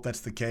I hope that's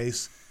the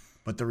case.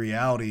 But the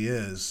reality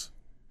is,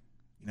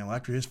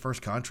 after his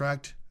first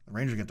contract, the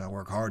Rangers get to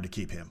work hard to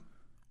keep him.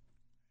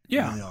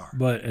 Yeah, they really are.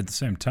 But at the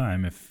same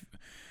time,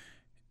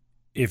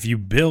 if you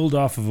build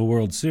off of a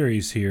World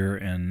Series here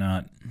and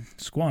not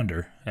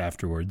squander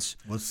afterwards,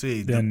 let's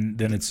see. Then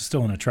it's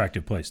still an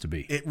attractive place to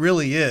be. It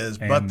really is.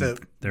 And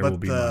there will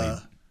be money.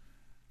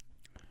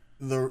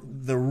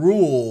 The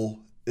rule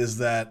is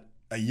that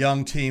a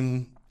young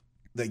team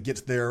that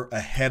gets there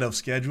ahead of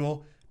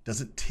schedule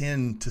doesn't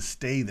tend to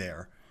stay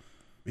there,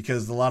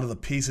 because a lot of the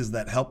pieces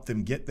that help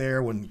them get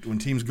there when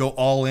teams go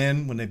all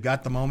in, when they've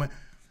got the moment,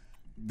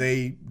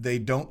 they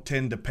don't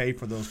tend to pay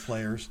for those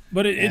players.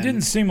 But it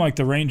didn't seem like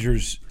the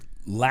Rangers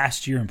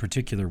last year in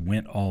particular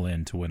went all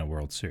in to win a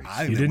World Series.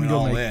 I think they went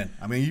all in.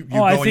 I mean,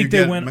 you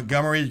get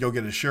Montgomery, you go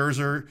get a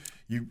Scherzer.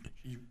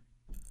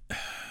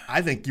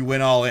 I think you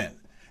went all in.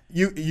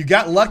 You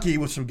got lucky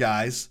with some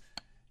guys.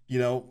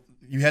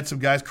 You had some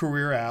guys'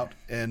 career out,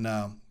 and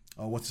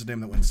what's his name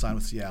that went and signed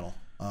with Seattle?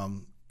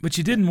 But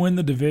you didn't win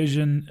the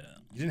division.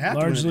 You didn't have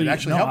largely, to. It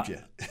actually helped you.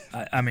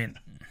 I mean,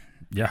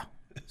 yeah,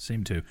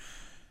 seemed to.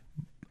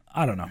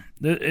 I don't know.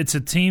 It's a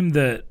team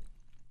that,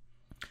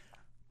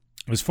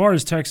 as far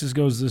as Texas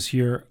goes this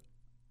year,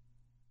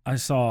 I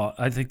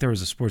think there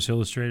was a Sports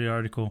Illustrated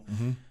article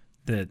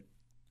that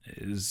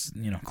is,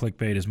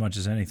 clickbait as much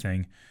as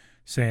anything,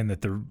 saying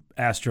that the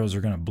Astros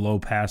are going to blow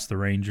past the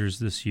Rangers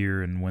this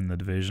year and win the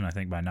division, I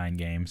think, by 9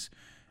 games.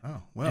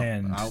 Oh,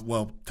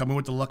 well. Tell me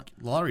what the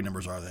lottery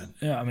numbers are then.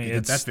 Yeah, I mean,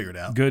 get that figured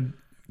out.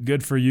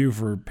 Good for you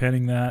for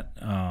penning that.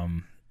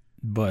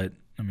 But,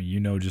 I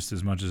mean, just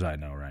as much as I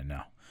know right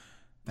now.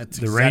 That's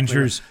the exactly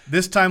Rangers. Right.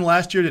 This time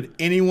last year, did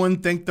anyone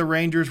think the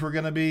Rangers were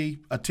going to be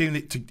a team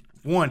that,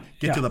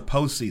 get to the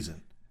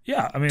postseason?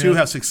 Yeah, I mean, 2,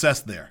 have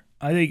success there.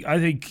 I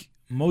think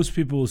most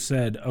people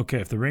said, okay,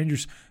 if the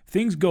Rangers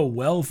things go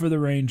well for the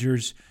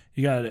Rangers,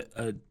 you got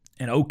an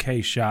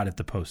okay shot at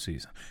the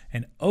postseason.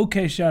 An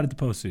okay shot at the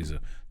postseason.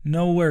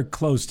 Nowhere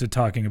close to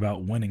talking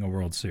about winning a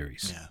World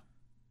Series. Yeah.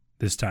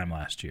 This time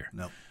last year.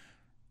 Nope.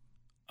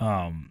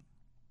 I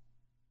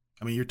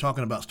mean, you're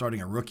talking about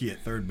starting a rookie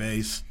at third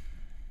base.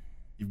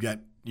 You've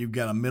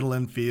got a middle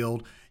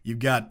infield.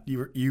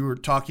 You were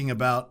talking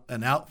about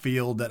an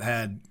outfield that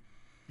had,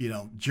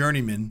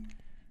 journeyman.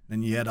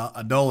 Then you had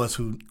Adolis,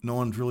 who no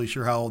one's really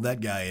sure how old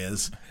that guy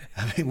is.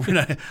 I mean,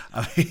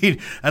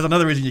 that's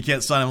another reason you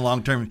can't sign him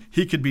long term.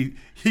 He could be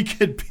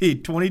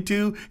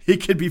 22. He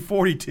could be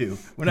 42.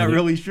 We're not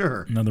really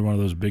sure. Another one of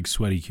those big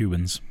sweaty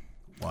Cubans.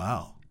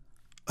 Wow.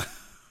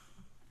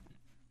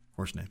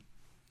 First name.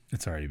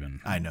 It's already been.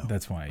 I know.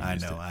 That's why I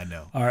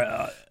know. All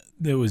right.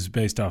 It was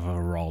based off of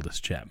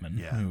Aroldis Chapman,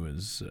 who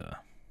was.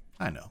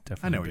 I know.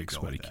 Definitely a big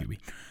sweaty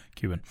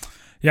Cuban.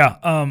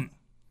 Yeah.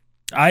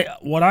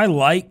 What I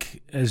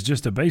like as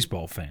just a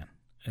baseball fan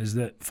is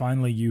that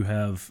finally you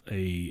have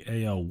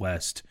a AL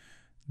West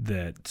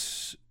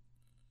that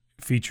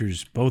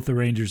features both the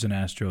Rangers and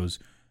Astros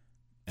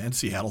and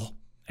Seattle.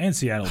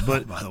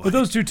 But but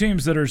those two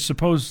teams that are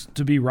supposed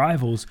to be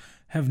rivals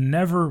have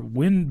never,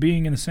 when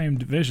being in the same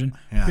division,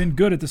 been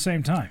good at the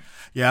same time.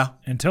 Yeah.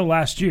 Until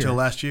last year.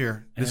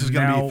 This is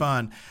going to be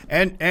fun.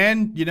 And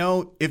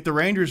if the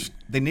Rangers,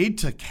 they need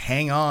to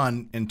hang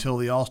on until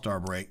the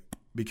All-Star break,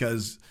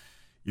 because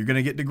you're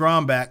going to get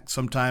DeGrom back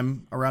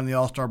sometime around the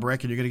All-Star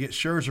break, and you're going to get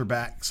Scherzer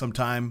back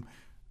sometime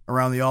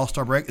around the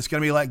All-Star break. It's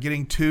going to be like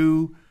getting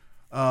two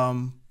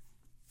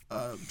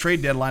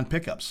trade deadline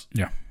pickups.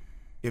 Yeah.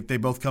 If they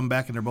both come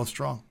back and they're both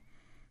strong.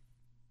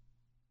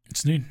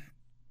 Snead,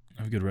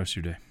 have a good rest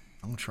of your day.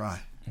 I'm going to try.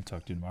 I'll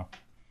talk to you tomorrow.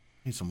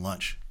 Need some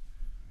lunch.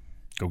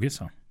 Go get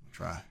some.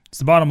 Try. It's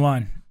the bottom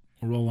line.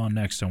 We'll roll on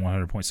next on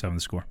 100.7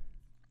 The Score.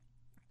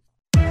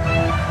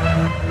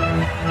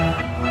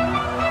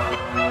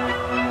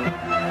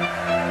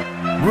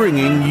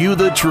 Bringing you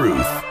the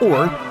truth,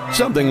 or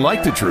something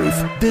like the truth.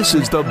 This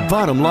is the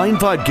Bottom Line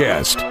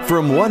Podcast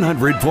from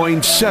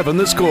 100.7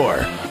 The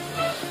Score.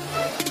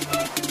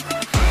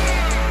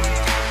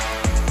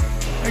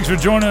 Thanks for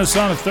joining us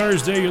on a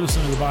Thursday. You're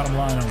listening to the Bottom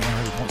Line on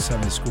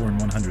 100.7 The Score and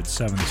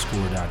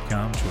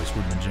 107thescore.com. Choice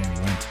Woodman, Jamie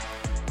Lint.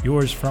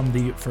 Yours from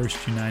the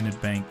First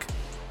United Bank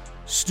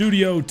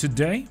studio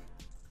today.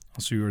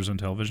 Also yours on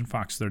television,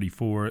 Fox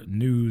 34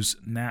 News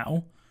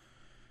Now,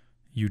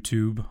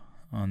 YouTube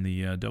on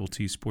the Double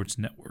T Sports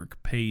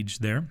Network page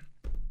there,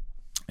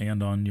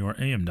 and on your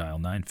AM dial,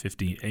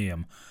 950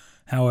 AM.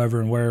 However,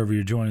 and wherever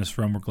you're joining us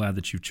from, we're glad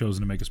that you've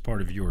chosen to make us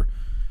part of your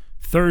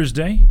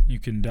Thursday. You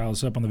can dial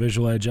us up on the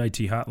Visual Edge IT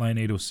hotline,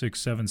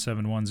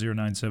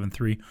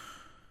 806-771-0973,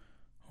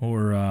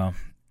 or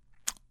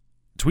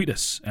tweet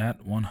us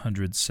at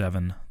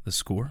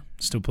 107thescore.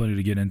 Still plenty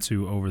to get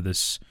into over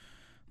the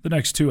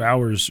next 2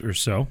 hours or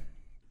so.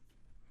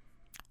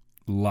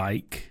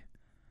 Like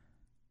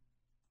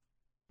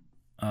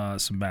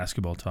some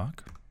basketball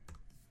talk.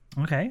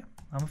 Okay,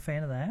 I'm a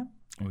fan of that.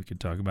 We could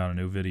talk about a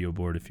new video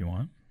board if you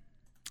want.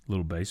 A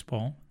little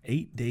baseball.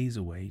 8 days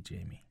away,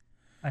 Jamie.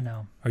 I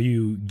know. Are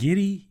you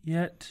giddy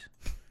yet?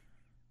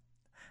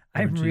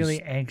 I'm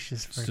really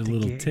anxious for it to get a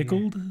little get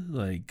tickled? here.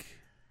 Like,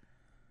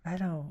 I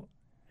don't.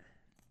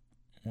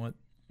 What?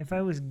 If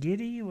I was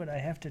giddy, would I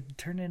have to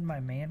turn in my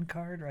man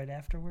card right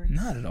afterwards?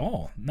 Not at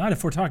all. Not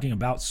if we're talking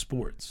about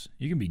sports.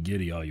 You can be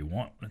giddy all you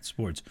want when it's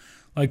sports.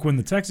 Like when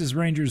the Texas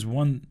Rangers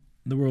won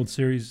the World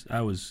Series,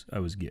 I was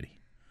giddy.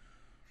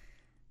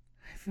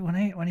 When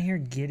I hear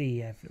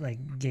giddy, I feel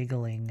like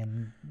giggling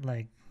and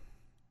like.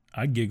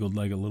 I giggled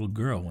like a little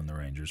girl when the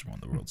Rangers won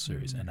the World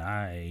Series, and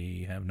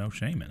I have no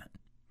shame in it.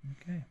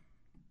 Okay.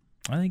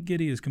 I think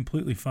giddy is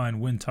completely fine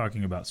when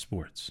talking about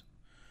sports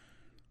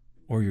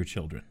or your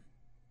children.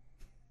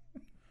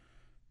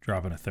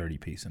 Dropping a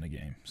 30-piece in a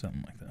game,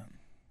 something like that.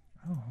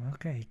 Oh,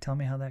 okay. Tell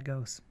me how that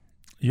goes.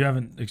 You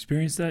haven't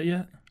experienced that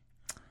yet?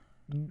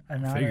 I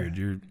figured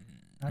you're...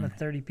 Not a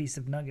 30-piece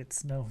of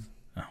nuggets, no.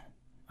 Oh,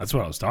 that's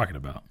what I was talking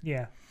about.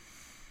 Yeah.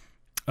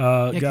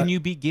 Can you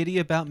be giddy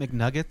about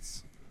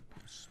McNuggets?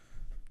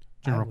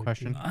 General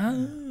question.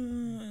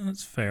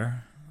 That's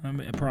fair. I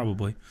mean,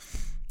 probably.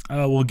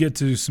 We'll get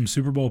to some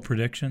Super Bowl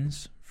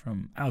predictions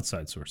from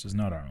outside sources,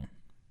 not our own.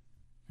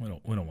 We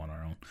don't want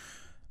our own.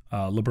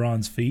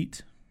 LeBron's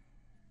feet.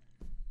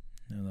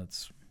 Yeah,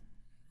 that's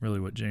really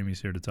what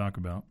Jamie's here to talk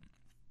about.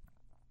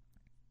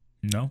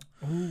 No?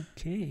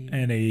 Okay.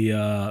 And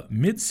a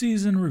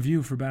mid-season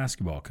review for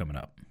basketball coming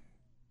up.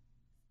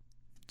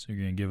 So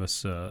you're going to give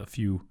us a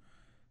few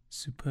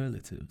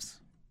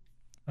superlatives.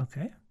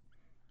 Okay.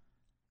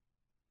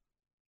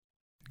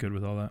 Good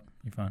with all that?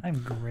 You fine?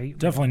 I'm great.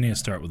 Definitely need to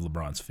start with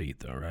LeBron's feet,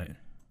 though, right?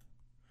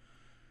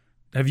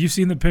 Have you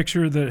seen the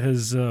picture that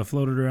has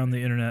floated around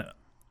the internet?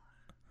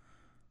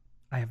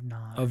 I have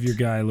not. Of your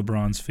guy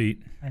LeBron's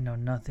feet? I know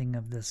nothing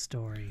of this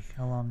story.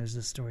 How long has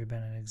this story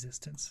been in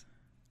existence?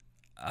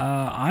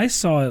 I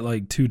saw it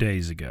like 2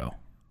 days ago,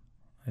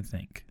 I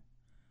think.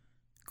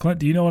 Clint,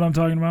 do you know what I'm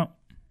talking about?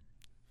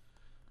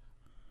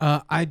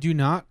 I do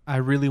not. I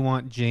really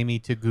want Jamie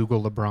to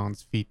Google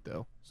LeBron's feet,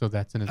 though. So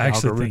that's in his algorithm. I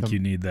algorithm. actually think you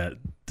need that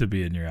to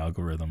be in your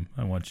algorithm.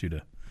 I want you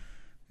to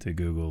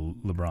Google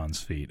LeBron's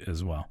feet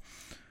as well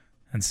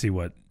and see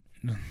what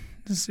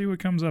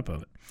comes up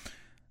of it.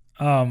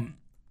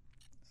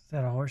 Is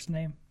that a horse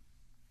name?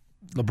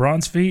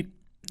 LeBron's feet?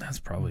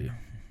 That'd probably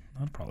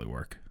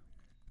work.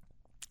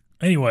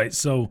 Anyway,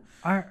 so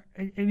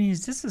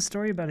is this a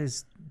story about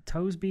his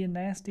toes being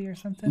nasty or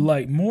something?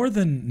 Like more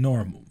than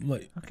normal.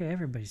 Like okay,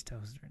 everybody's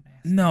toes are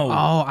nasty. No.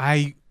 Oh,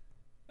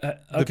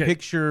 the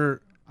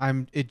picture.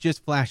 It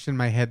just flashed in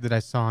my head that I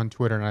saw on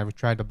Twitter, and I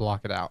tried to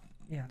block it out.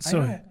 Yeah.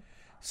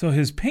 So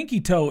his pinky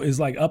toe is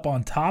like up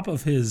on top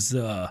of his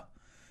other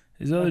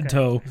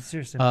toe.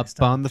 Up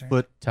on the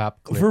foot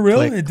top. Click, for real?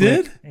 click, it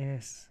click. did?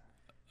 Yes.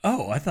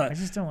 Oh, I thought. I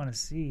just don't want to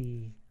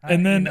see.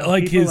 And then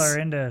like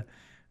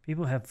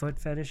people have foot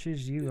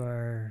fetishes.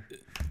 You're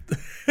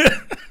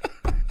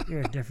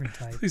a different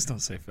type. Please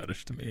don't say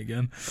fetish to me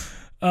again.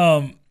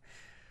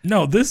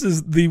 No, this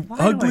is the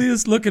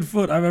ugliest looking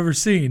foot I've ever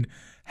seen.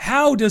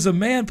 How does a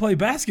man play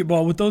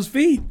basketball with those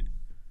feet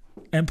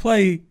and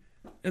play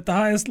at the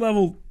highest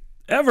level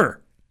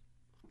ever?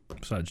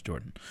 Besides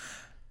Jordan.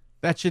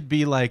 That should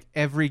be like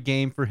every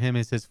game for him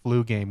is his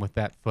flu game with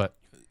that foot,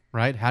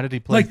 right? How did he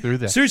play through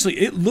this? Seriously,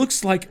 it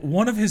looks like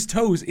one of his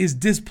toes is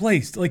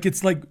displaced. Like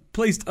it's like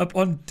placed up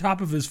on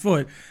top of his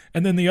foot,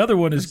 and then the other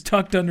one is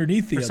tucked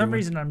underneath the other one. For some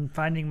reason, I'm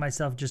finding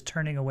myself just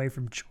turning away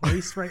from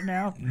Choice right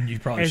now. You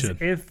probably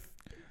should. If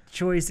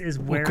Choice is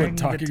wearing quit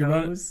the talking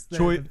about it. toes.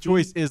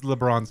 Choice is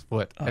LeBron's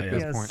foot at yeah.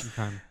 this Yes. point in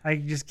time. I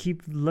just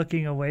keep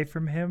looking away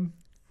from him.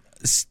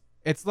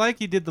 It's like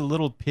he did the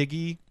little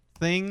piggy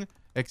thing,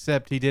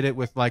 except he did it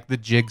with like the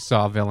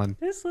Jigsaw villain.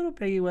 This little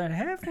piggy went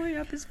halfway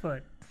up his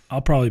foot.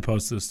 I'll probably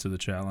post this to the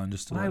chat line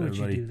just to Why let would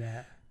you everybody. do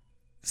that?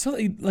 So,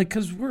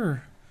 because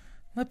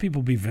let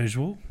people be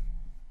visual.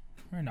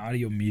 We're an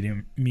audio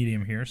medium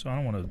here, so I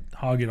don't want to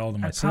hog it all to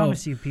I myself.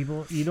 promise you,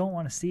 people, you don't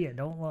want to see it.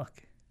 Don't look.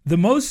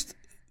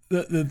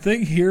 The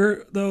thing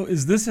here, though,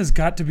 is this has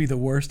got to be the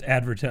worst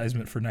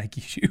advertisement for Nike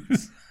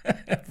shoes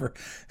ever.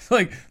 It's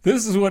like,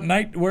 this is what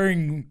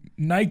wearing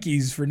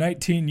Nikes for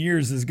 19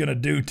 years is going to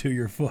do to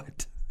your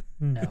foot.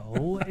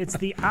 No, it's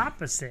the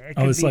opposite. It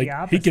could It's be like the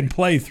opposite. he can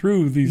play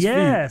through these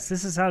Yes,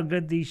 this is how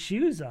good these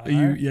shoes are.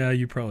 feet.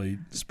 You probably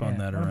spun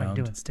that what around. am I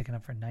doing sticking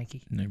up for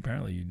Nike? And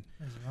apparently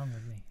What's wrong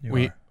with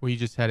me? We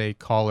just had a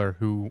caller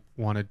who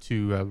wanted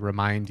to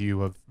remind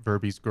you of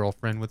Verby's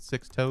girlfriend with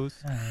 6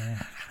 toes. Oh,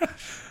 yeah.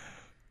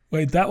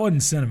 Wait, that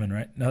wasn't cinnamon,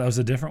 right? No, that was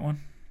a different one?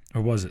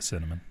 Or was it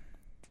cinnamon?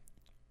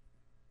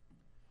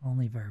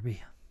 Only Verby.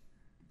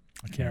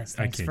 I can't, Yes, I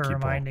thanks can't for keep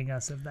reminding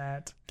us of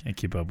that. Can't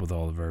keep up with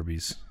all the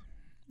Verbies,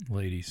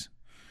 ladies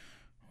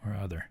or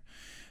other.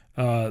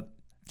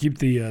 Keep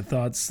the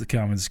thoughts, the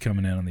comments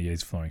coming in on the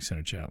Yates Flooring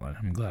Center chat line.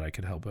 I'm glad I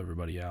could help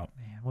everybody out.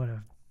 Man, what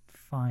a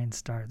fine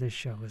start this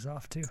show is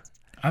off to.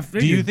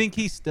 Do you think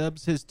he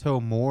stubs his toe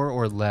more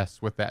or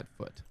less with that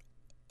foot?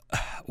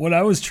 When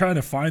I was trying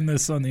to find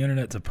this on the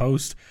internet to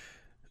post,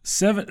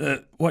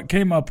 what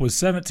came up was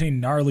 17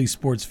 gnarly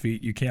sports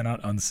feet you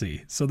cannot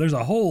unsee. So there's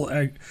a whole.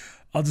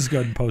 I'll just go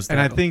ahead and post that.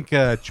 And I think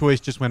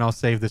Choice just went, I'll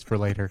save this for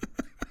later.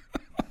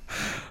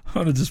 I'm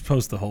going to just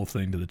post the whole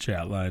thing to the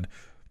chat line.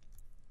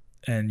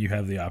 And you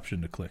have the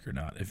option to click or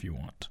not if you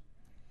want.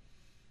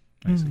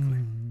 Basically.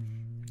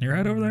 You're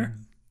right over there?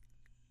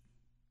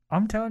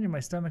 I'm telling you,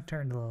 my stomach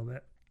turned a little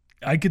bit.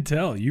 I could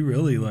tell. You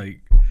really,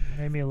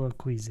 Made me a little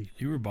queasy.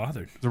 you were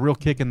bothered. It's a real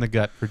kick in the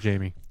gut for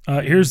Jamie.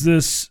 Here's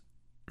this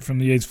from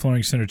the Yates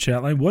Flooring Center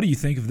chat line. What do you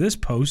think of this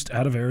post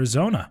out of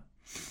Arizona?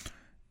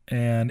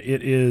 And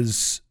it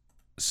is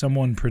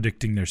someone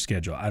predicting their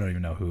schedule. I don't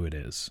even know who it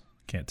is.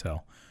 Can't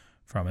tell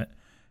from it.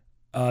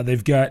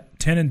 They've got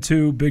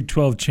 10-2 Big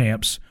 12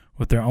 champs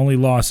with their only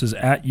losses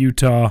at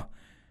Utah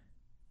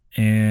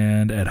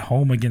and at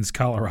home against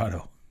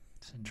Colorado.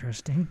 It's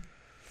interesting.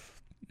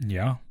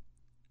 Yeah,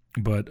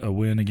 but a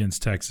win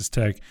against Texas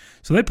Tech.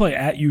 So they play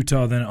at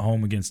Utah, then at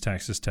home against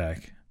Texas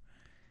Tech.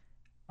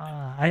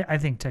 I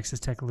think Texas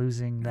Tech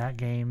losing that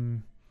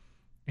game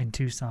in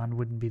Tucson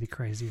wouldn't be the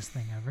craziest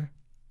thing ever.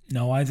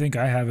 No, I think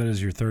I have it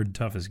as your third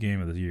toughest game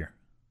of the year.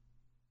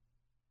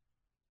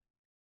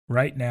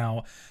 Right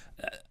now,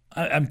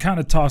 I'm kind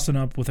of tossing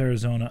up with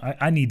Arizona.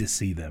 I need to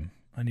see them.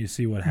 I need to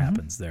see what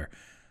happens there.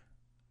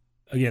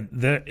 Again,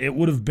 it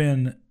would have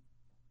been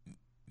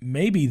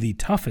maybe the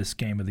toughest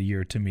game of the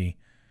year to me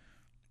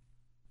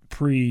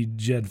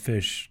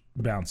pre-Jedfish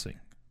bouncing.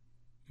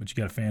 But you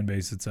got a fan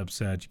base that's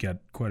upset. You got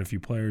quite a few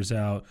players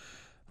out.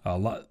 A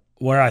lot.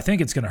 Where I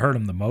think it's going to hurt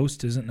them the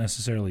most isn't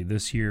necessarily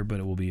this year, but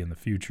it will be in the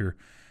future,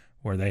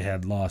 where they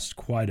had lost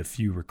quite a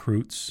few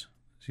recruits.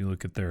 So you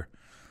look at their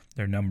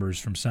numbers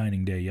from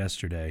signing day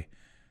yesterday.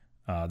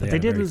 But they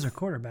did lose their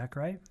quarterback,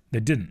 right? They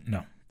didn't.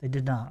 No. They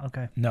did not.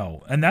 Okay.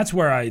 No, and that's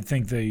where I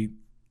think they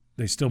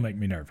still make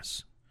me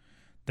nervous.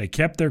 They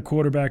kept their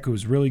quarterback, who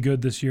was really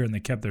good this year, and they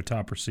kept their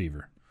top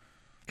receiver.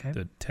 Okay.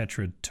 The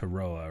Tetra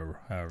Taroa, or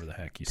however the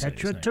heck you say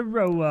his name. Tetra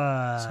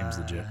Taroa. Seems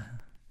legit.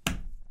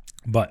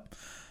 But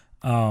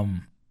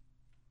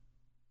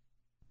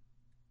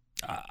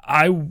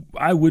I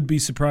would be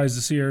surprised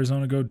to see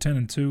Arizona go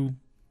 10-2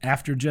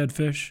 after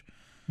Jedfish.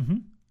 Mm-hmm.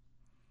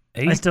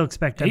 I still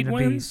expect them to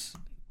wins? be.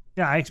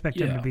 Yeah, I expect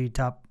them to be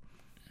top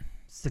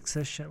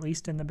 6-ish at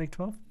least in the Big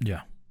 12.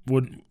 Yeah,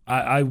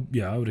 I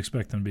would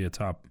expect them to be a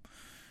top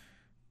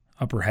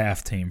upper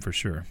half team for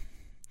sure.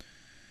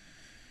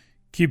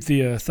 Keep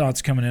the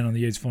thoughts coming in on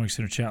the Yates Flooring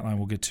Center chat line.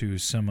 We'll get to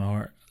some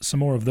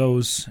more of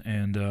those,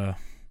 and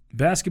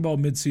basketball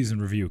midseason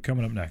review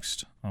coming up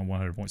next on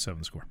 100.7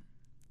 The Score.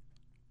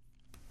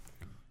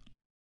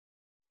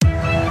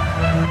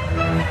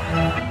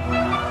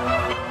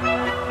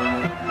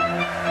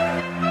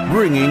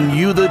 Bringing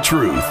you the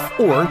truth,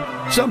 or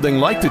something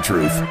like the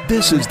truth.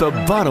 This is the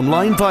Bottom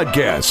Line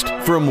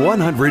Podcast from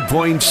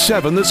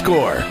 100.7 The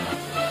Score.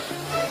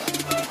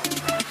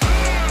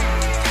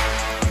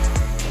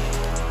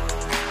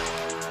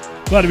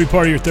 Glad to be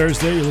part of your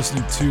Thursday. You're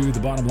listening to The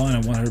Bottom Line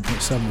on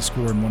 100.7 The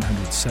Score and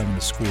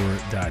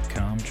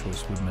 107thescore.com.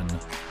 Choice Woodman,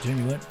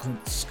 Jamie Lett,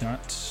 Clint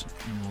Scott,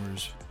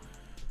 yours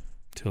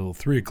till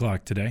 3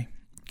 o'clock today.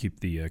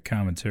 Keep the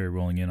commentary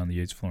rolling in on the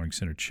Yates Flooring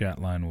Center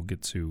chat line. We'll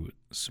get to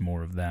some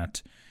more of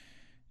that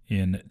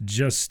in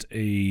just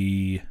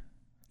a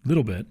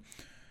little bit.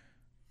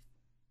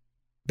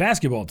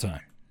 Basketball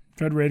time.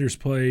 Fed Raiders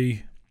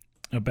play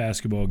a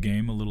basketball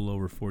game a little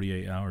over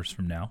 48 hours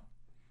from now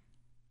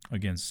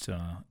against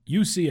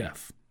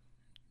UCF.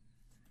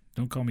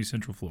 Don't call me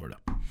Central Florida.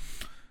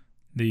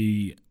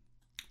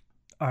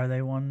 Are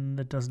they one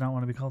that does not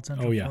want to be called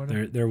Central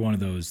Florida? They're one of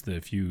those that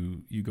if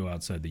you go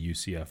outside the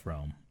UCF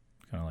realm,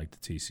 kind of like the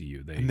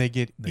TCU, they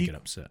get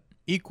upset.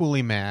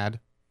 Equally mad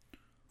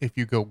if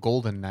you go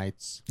Golden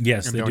Knights.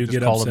 Yes, they do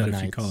get upset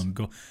if you call them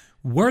Golden.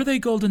 Were they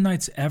Golden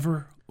Knights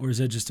ever, or is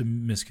that just a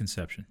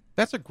misconception?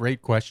 That's a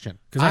great question.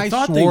 Because I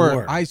thought they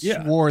were. I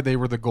swore they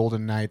were the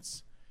Golden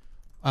Knights.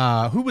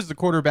 Who was the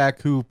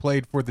quarterback who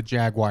played for the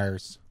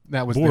Jaguars?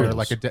 That was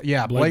Bortles.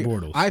 there, Blake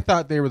Bortles. I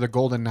thought they were the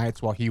Golden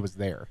Knights while he was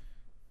there.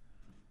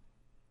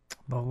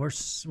 But we're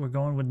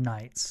going with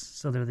Knights,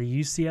 so they're the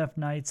UCF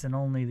Knights and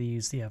only the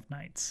UCF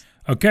Knights.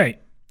 Okay,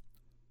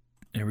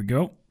 there we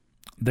go.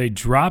 They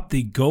dropped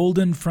the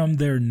Golden from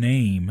their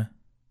name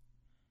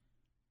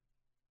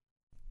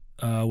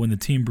when the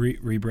team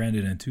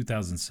rebranded in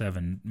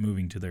 2007,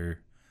 moving to their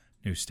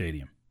new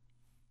stadium.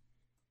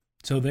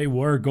 So they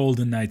were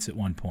Golden Knights at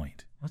one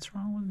point. What's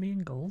wrong with being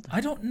golden?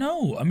 I don't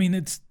know. I mean,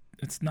 it's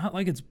not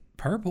like it's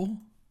purple.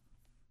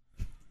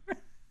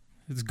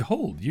 It's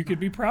gold. You could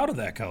be proud of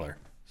that color.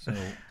 So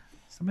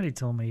somebody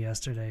told me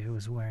yesterday who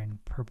was wearing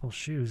purple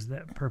shoes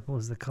that purple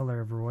is the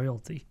color of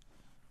royalty.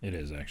 It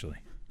is, actually.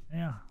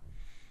 Yeah.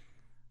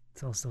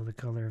 It's also the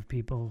color of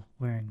people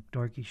wearing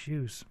dorky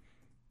shoes.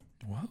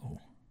 Whoa.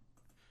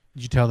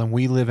 Did you tell them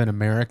we live in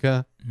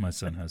America? My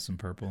son has some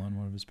purple on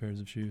one of his pairs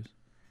of shoes.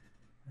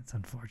 That's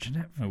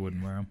unfortunate. I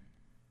wouldn't wear them.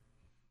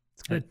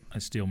 It's good. I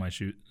steal my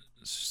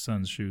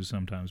son's shoes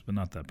sometimes, but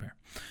not that pair.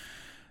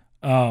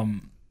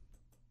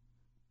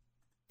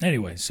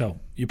 Anyway,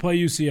 so you play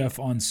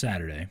UCF on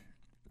Saturday.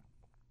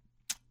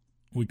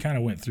 We kind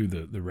of went through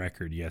the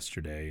record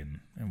yesterday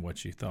and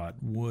what you thought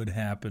would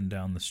happen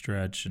down the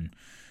stretch and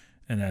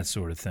that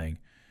sort of thing.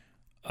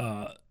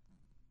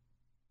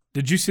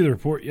 Did you see the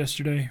report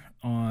yesterday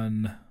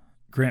on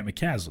Grant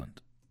McCasland?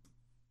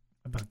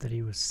 About that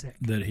he was sick.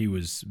 That he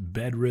was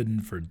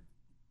bedridden for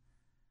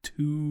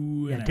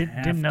 2.5 days.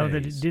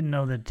 Didn't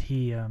know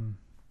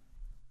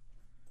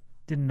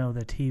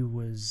that he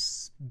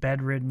was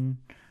bedridden,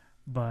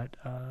 but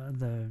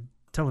the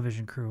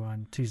television crew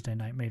on Tuesday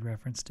night made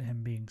reference to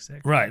him being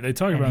sick. Right, they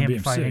talk about him being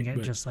fighting sick,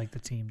 it just like the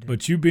team did.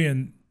 But you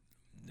being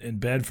in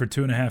bed for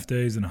 2.5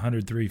 days and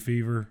 103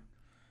 fever,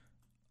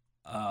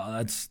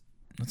 that's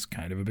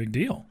kind of a big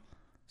deal.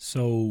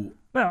 So,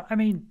 well, I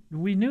mean,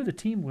 we knew the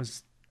team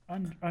was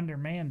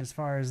undermanned as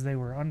far as they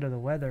were under the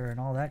weather and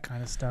all that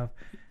kind of stuff.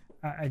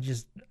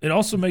 It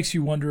also makes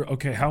you wonder,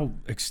 okay, how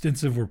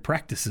extensive were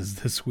practices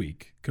this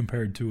week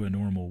compared to a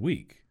normal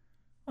week?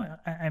 Well,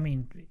 I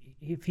mean,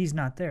 if he's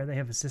not there, they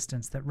have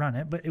assistants that run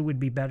it, but it would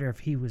be better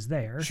if he was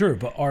there. Sure,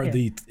 but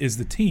is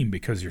the team,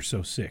 because you're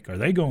so sick, are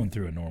they going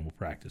through a normal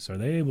practice? Are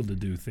they able to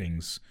do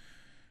things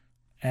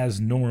as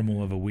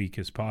normal of a week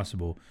as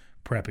possible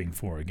prepping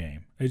for a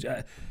game?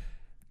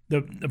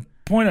 The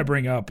point I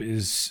bring up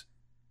is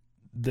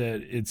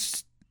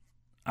that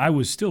I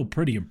was still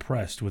pretty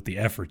impressed with the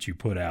effort you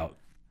put out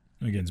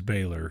against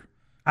Baylor.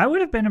 I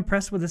would have been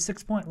impressed with a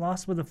 6-point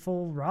loss with a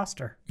full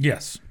roster.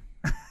 Yes.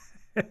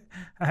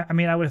 I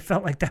mean, I would have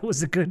felt like that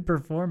was a good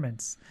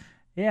performance.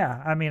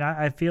 Yeah, I mean,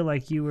 I feel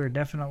like you were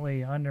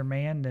definitely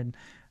undermanned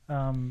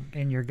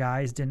and your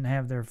guys didn't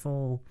have their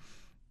full,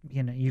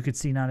 you could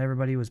see not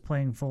everybody was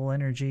playing full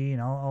energy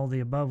and all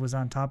the above was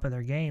on top of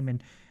their game.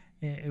 And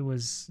it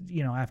was,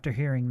 after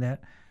hearing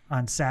that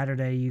on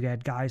Saturday you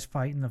had guys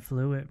fighting the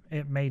flu,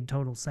 it made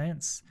total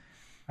sense.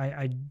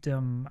 I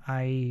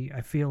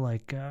feel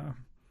like,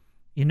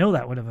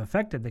 that would have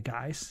affected the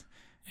guys.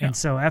 Yeah. And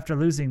so after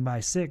losing by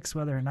 6,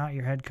 whether or not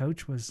your head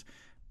coach was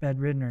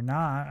bedridden or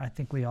not, I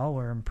think we all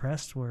were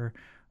impressed with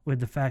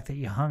the fact that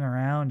you hung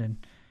around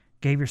and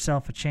gave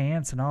yourself a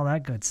chance and all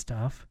that good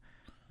stuff.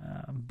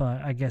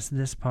 But I guess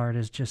this part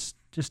is just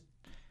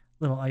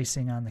little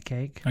icing on the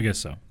cake. I guess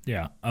so,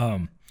 yeah.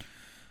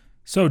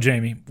 So,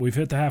 Jamie, we've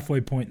hit the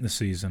halfway point in the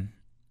season.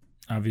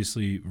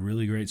 Obviously,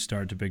 really great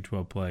start to Big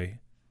 12 play.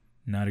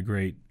 Not a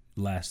great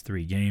last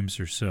 3 games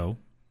or so.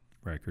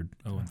 Record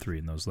 0-3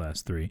 in those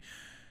last 3.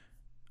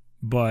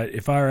 But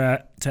if I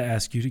were to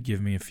ask you to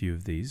give me a few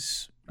of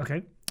these.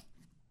 Okay.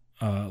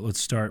 Let's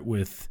start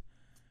with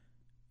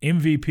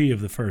MVP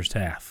of the first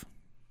half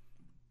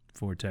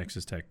for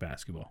Texas Tech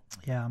basketball.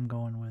 Yeah, I'm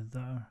going with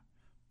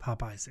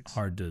Pop Isaacs.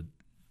 Hard to,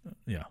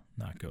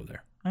 not go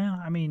there.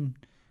 Yeah, I mean,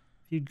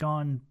 if you'd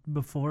gone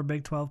before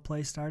Big 12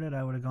 play started,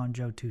 I would have gone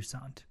Joe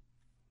Toussaint.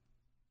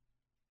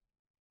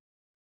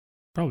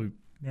 Probably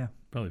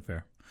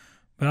fair.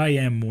 But I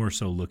am more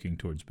so looking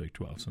towards Big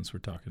 12 since we're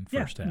talking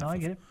first half. No, I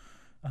get it.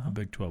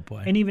 Big 12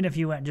 play. And even if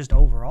you went just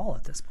overall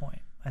at this point,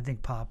 I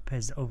think Pop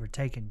has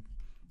overtaken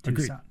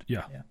Toussaint.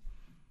 Yeah.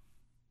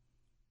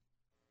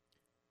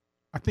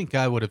 I think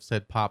I would have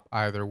said Pop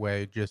either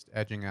way, just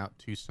edging out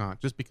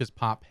Toussaint, just because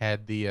Pop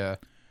had the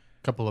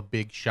couple of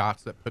big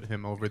shots that put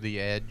him over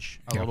the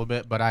edge a little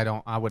bit. But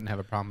I wouldn't have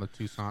a problem with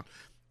Toussaint.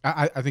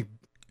 I think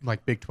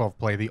like Big 12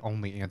 play, the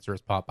only answer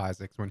is Pop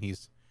Isaacs when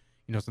he's,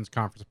 since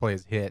conference play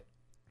has hit,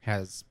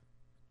 has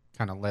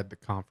kind of led the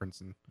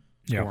conference in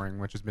scoring,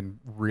 which has been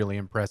really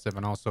impressive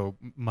and also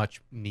much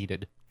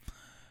needed.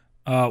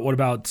 What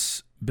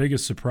about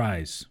biggest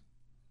surprise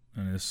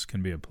and this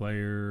can be a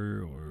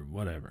player or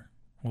whatever.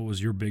 What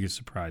was your biggest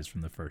surprise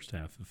from the first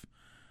half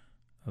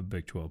of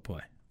Big 12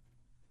 play?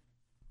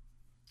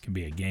 It can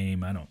be a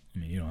game.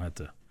 You don't have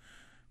to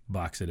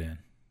box it in.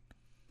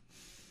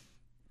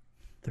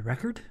 The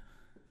record?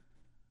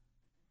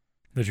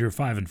 That you're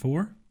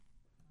 5-4?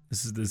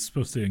 This is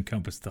supposed to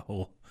encompass the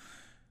whole.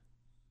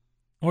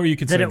 Or you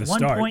could say the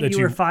start. That at one point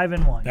you were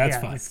 5-1. That's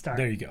fine. fine. The start.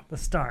 There you go. The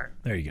start.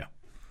 There you go.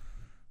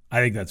 I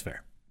think that's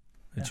fair.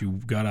 That you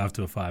got off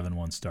to a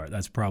 5-1 start.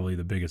 That's probably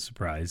the biggest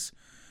surprise.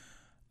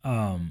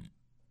 It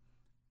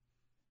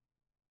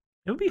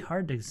would be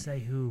hard to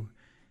say who,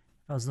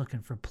 if I was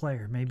looking for a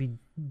player, maybe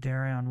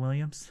Darion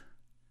Williams.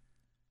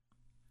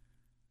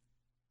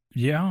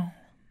 Yeah.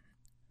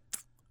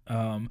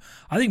 I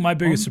think my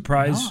biggest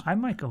surprise. No, I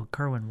might go with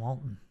Kerwin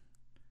Walton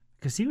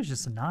because he was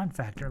just a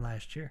non-factor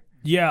last year.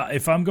 Yeah,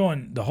 if I'm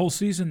going the whole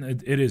season,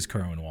 it is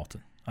Kerwin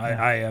Walton.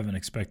 I haven't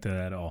expected that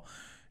at all.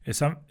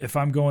 If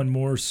I'm going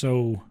more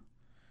so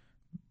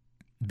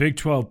Big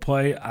 12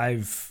 play,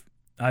 I've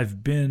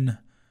been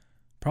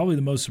probably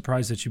the most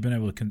surprised that you've been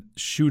able to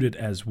shoot it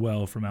as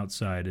well from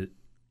outside it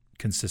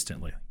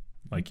consistently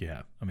like you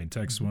have. I mean,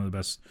 Texas is one of the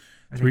best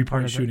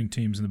three-point shooting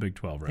teams in the Big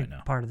 12 right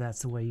now. Part of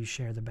that's the way you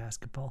share the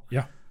basketball.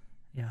 Yeah.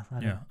 Yeah,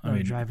 let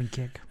a drive and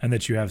kick. And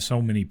that you have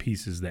so many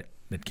pieces that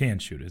can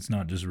shoot it. It's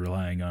not just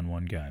relying on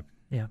one guy.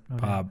 Yeah.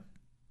 Pop,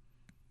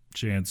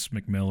 Chance,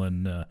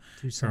 McMillan,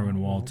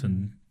 Kerwin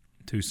Walton,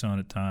 Tucson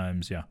at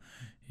times. Yeah.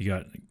 You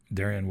got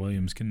Darion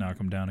Williams can knock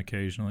them down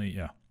occasionally.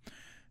 Yeah.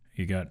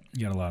 You got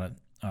a lot of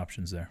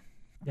options there.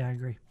 Yeah, I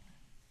agree.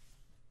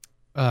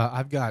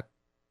 I've got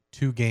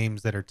 2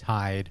 games that are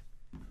tied,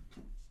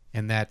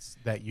 and that's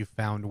that you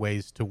found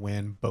ways to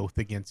win both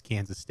against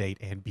Kansas State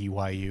and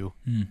BYU.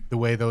 The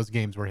way those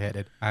games were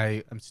headed,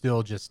 I'm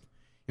still just,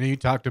 you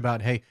talked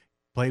about, hey,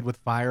 played with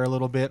fire a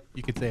little bit.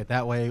 You could say it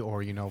that way,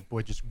 or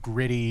boy, just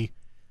gritty,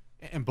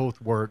 and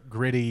both were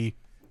gritty,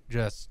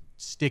 just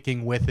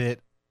sticking with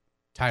it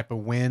type of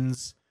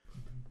wins.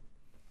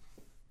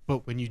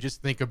 But when you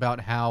just think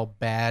about how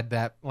bad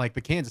that, like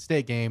the Kansas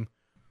State game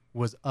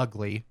was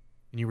ugly,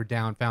 and you were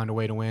down, found a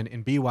way to win,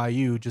 and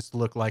BYU just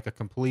looked like a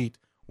complete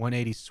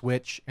 180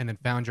 switch and then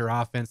found your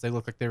offense. They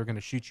looked like they were going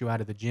to shoot you out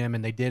of the gym,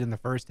 and they did in the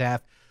first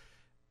half.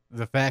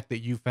 The fact that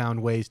you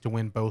found ways to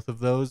win both of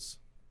those,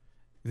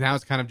 now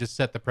it's kind of just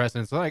set the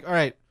precedent. So like, all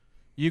right,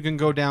 you can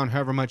go down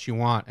however much you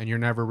want, and you're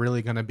never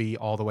really going to be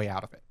all the way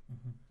out of it.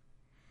 Mm-hmm.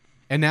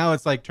 And now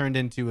it's like turned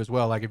into as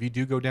well, like if you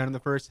do go down in the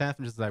first half,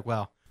 I'm just like,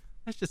 well,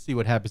 let's just see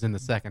what happens in the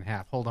second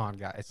half. Hold on,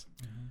 guys.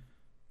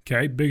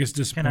 Okay, biggest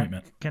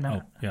disappointment. Can I?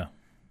 Oh, yeah.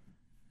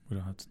 We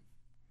don't have to.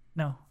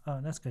 No,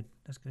 that's good.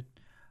 That's good.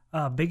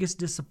 Biggest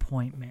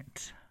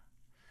disappointment.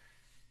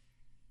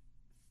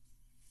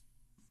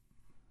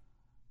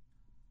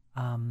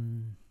 How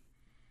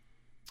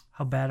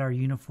bad our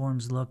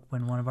uniforms look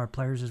when one of our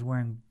players is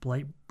wearing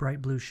bright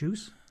blue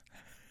shoes.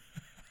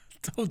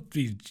 Don't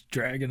be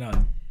dragging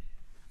on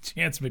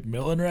Chance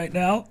McMillan right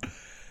now,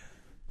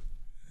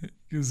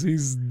 because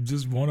he's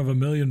just one of a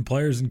million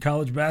players in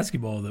college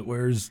basketball that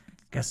wears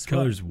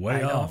colors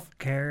way off. I don't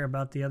care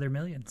about the other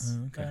millions.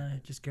 Okay.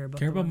 I just care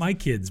about my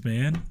kids,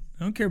 man.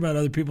 I don't care about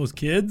other people's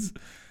kids.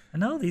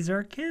 No, these are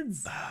our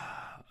kids.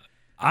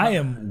 I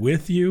am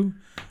with you.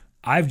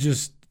 I've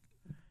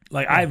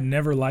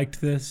never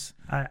liked this,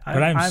 but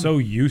I'm so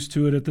used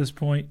to it at this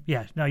point.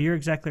 Yeah, no, you're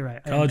exactly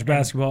right. College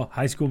basketball,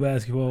 high school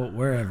basketball,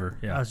 wherever.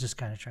 Yeah, I was just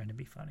kind of trying to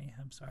be funny.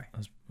 I'm sorry.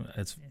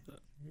 It's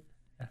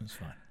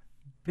fine.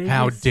 Biggest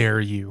How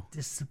dare you?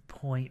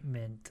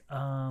 Disappointment.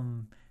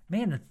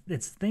 Man,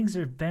 things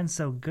have been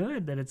so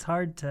good that it's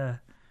hard to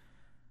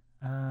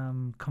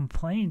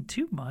complain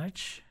too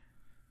much.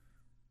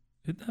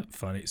 Isn't that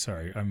funny?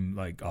 Sorry, I'm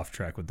like off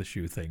track with the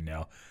shoe thing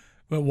now.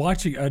 But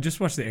I just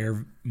watched the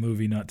Air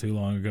movie not too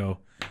long ago,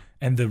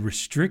 and the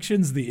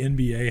restrictions the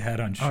NBA had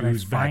on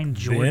shoes back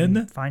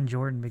then. Fine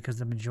Jordan because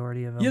the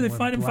majority of them. Yeah, they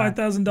fined him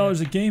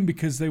 $5,000 a game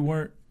because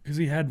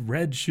he had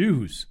red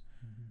shoes,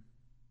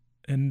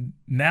 and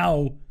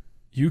now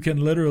you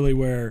can literally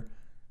wear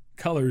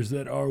colors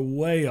that are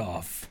way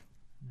off.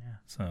 Yeah.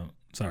 So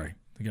sorry,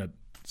 I got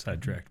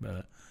sidetracked by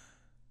that.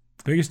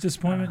 Biggest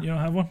disappointment? You don't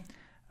have one?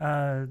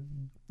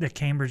 That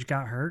Cambridge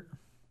got hurt.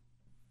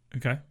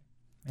 Okay.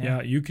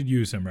 Yeah, you could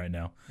use him right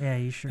now. Yeah,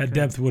 you sure That could.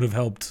 depth would have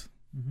helped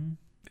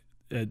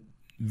at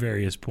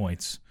various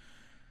points.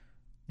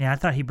 Yeah, I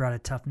thought he brought a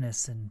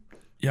toughness and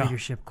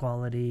leadership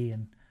quality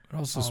and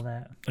also all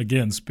that.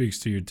 Again, speaks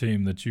to your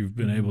team that you've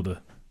been able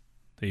to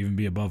even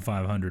be above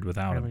 500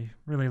 without him.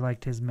 Really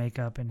liked his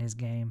makeup and his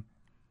game.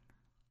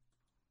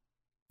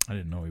 I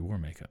didn't know he wore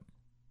makeup.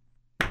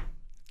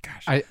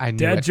 Gosh, I knew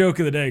Dad it. joke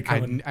of the day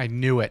coming. I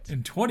knew it.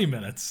 In 20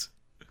 minutes.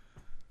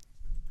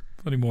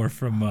 Plenty more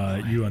from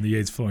you on the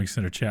Yates Flooring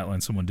Center chat line.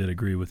 Someone did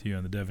agree with you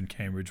on the Devin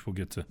Cambridge. We'll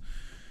get to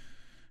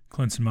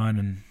Clint's and mine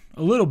in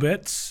a little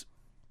bit.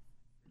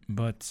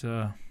 But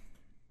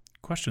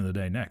question of the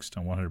day next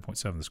on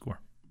 100.7 The Score.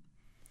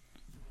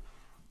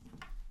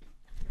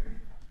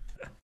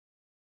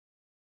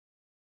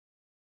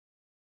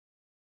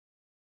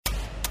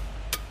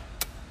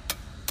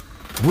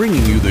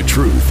 bringing you the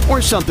truth,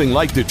 or something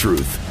like the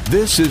truth.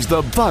 This is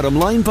the Bottom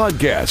Line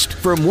Podcast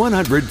from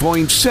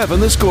 100.7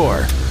 The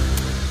Score.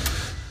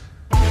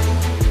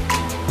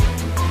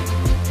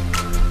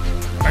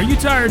 Are you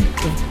tired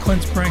of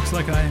Clint's pranks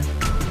like I am?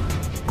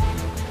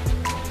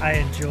 I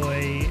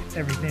enjoy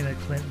everything that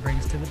Clint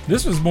brings to the table.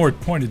 This was more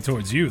pointed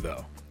towards you,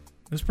 though.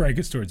 This prank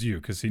is towards you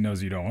because he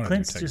knows you don't want to do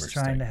Clint's take just versus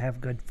trying take. to have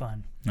good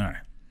fun. All right.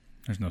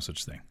 There's no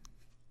such thing.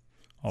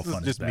 All This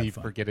fun is just is bad me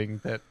fun. forgetting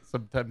that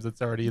sometimes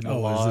it's already in the Oh,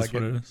 log. is this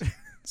what it is?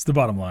 It's the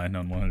Bottom Line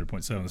on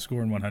 100.7 The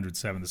Score and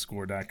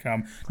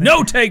 107thescore.com.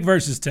 No take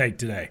versus take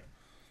today.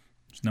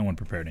 There's no one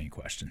prepared any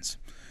questions.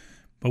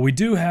 But we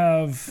do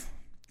have...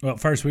 Well,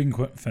 first we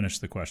can finish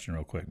the question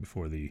real quick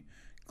before the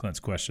Clint's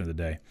question of the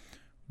day.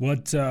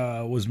 What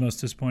was most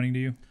disappointing to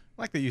you?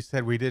 I like that you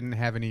said we didn't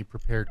have any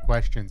prepared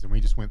questions and we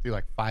just went through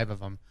like 5 of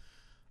them.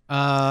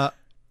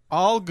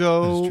 I'll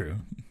go... That's true.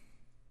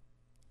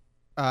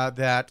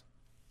 That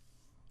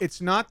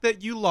it's not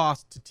that you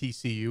lost to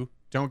TCU.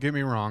 Don't get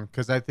me wrong,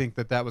 because I think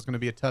that was going to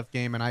be a tough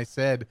game, and I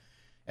said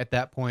at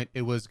that point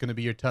it was going to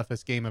be your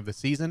toughest game of the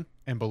season,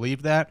 and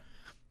believed that.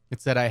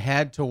 It's that I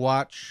had to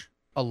watch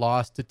a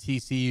loss to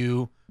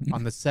TCU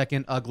on the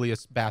second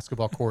ugliest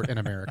basketball court in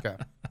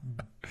America.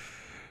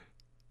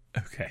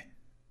 Okay.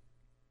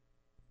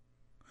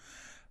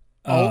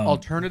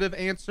 Alternative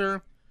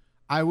answer,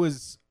 I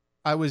was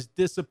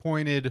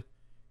disappointed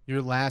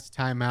your last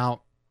time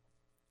out.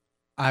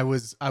 I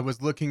was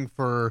looking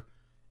for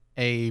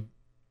a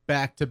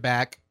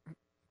back-to-back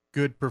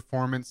good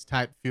performance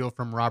type feel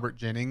from Robert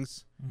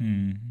Jennings.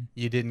 Mm-hmm.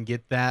 You didn't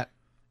get that.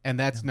 And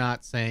that's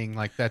not saying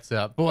like that's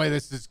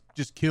this has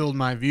just killed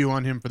my view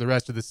on him for the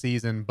rest of the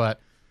season,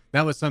 but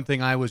that was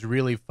something I was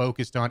really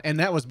focused on. And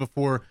that was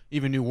before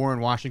even knew Warren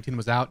Washington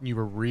was out and you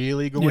were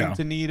really going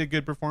to need a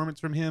good performance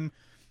from him.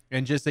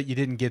 And just that you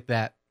didn't get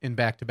that in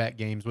back-to-back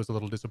games was a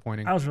little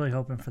disappointing. I was really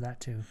hoping for that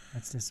too.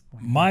 That's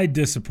disappointing. My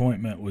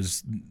disappointment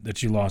was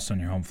that you lost on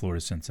your home floor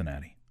to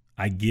Cincinnati.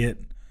 I get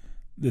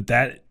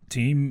that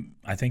team,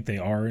 I think they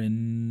are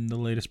in the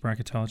latest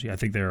bracketology. I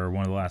think they're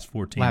one of the last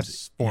 4 teams.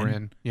 Last 4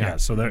 in. Yeah,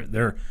 so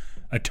they're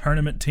a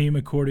tournament team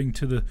according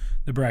to the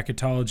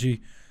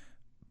bracketology.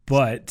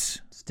 But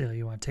still,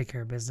 you want to take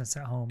care of business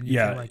at home. You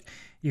feel like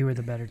you were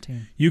the better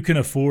team. You can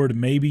afford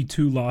maybe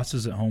 2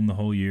 losses at home the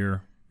whole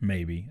year.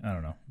 Maybe. I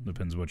don't know.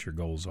 Depends what your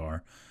goals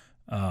are.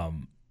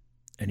 And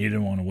you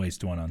didn't want to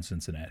waste one on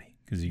Cincinnati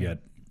because you got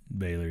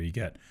Baylor, you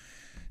got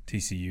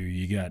TCU,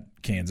 you got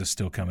Kansas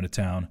still coming to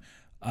town.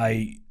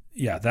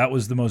 That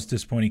was the most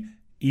disappointing.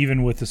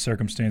 Even with the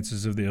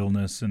circumstances of the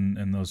illness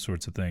and those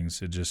sorts of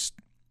things, it just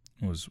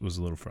was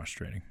a little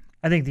frustrating.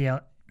 I think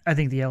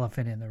the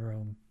elephant in the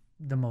room,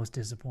 the most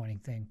disappointing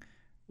thing,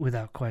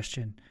 without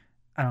question,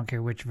 I don't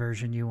care which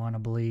version you want to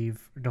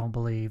believe or don't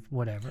believe,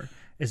 whatever,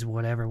 is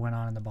whatever went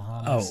on in the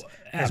Bahamas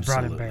has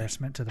brought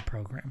embarrassment to the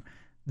program.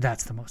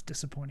 That's the most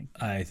disappointing.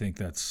 I think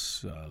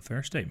that's a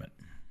fair statement.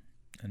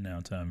 And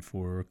now time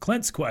for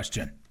Clint's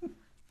question.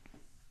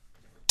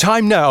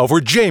 Time now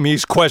for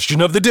Jamie's question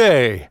of the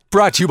day,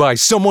 brought to you by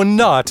someone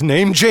not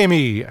named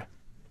Jamie. All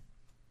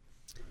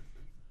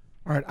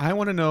right, I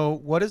want to know,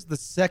 what is the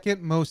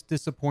second most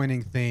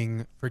disappointing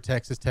thing for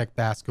Texas Tech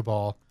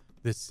basketball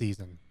this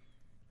season?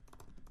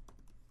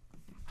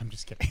 I'm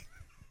just kidding.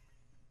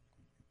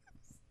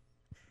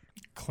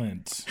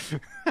 Clint.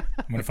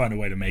 I'm going to find a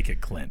way to make it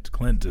Clint.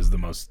 Clint is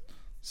the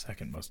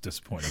second most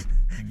disappointing.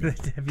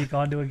 Have you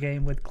gone to a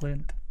game with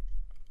Clint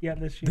yet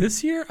this year?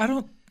 This year? I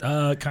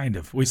don't, kind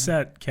of. We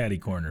sat catty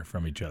corner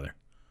from each other.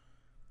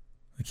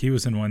 Like he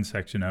was in one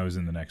section, I was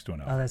in the next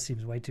one over. Oh, that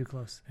seems way too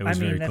close. It was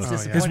very that's close.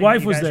 disappointing. His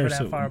wife you was guys there. Were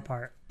that far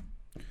apart.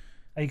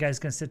 Are you guys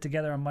going to sit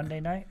together on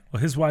Monday night?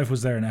 Well, his wife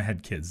was there and I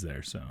had kids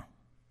there, so.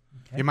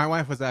 Okay. Yeah, my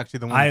wife was actually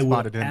the one that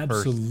spotted in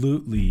first. I would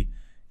absolutely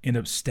end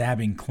up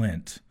stabbing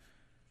Clint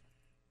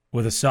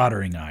with a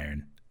soldering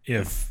iron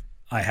if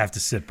I have to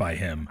sit by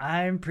him.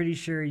 I'm pretty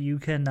sure you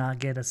cannot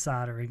get a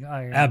soldering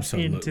iron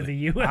into the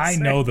USA. I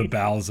know the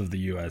bowels of the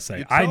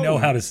USA. I know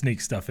how to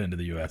sneak stuff into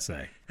the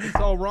USA. It's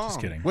all wrong.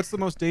 Just kidding. What's the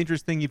most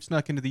dangerous thing you've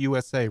snuck into the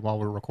USA while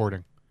we're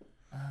recording?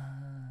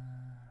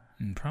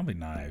 Probably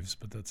knives,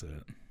 but that's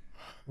it.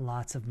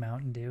 Lots of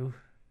Mountain Dew.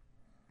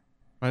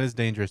 That is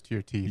dangerous to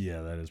your teeth.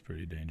 Yeah, that is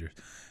pretty dangerous.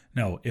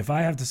 No, if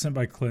I have to sit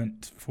by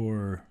Clint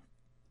for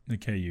the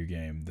KU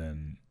game,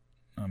 then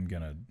I'm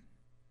going to...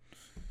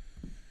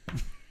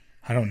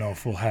 I don't know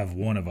if we'll have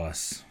one of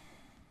us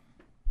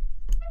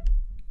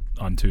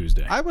on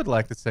Tuesday. I would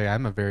like to say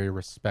I'm a very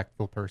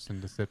respectful person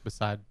to sit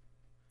beside.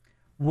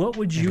 What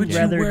would you Would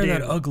rather you wear do?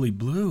 that ugly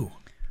blue?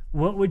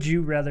 What would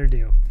you rather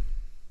do?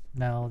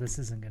 No, this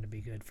isn't going to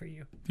be good for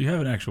you. Do you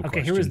have an actual question?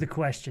 Okay, here was the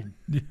question.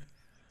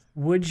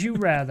 Would you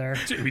rather...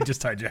 We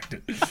just hijacked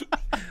it.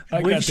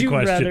 Would you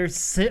rather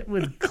sit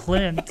with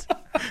Clint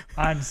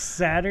on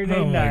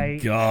Saturday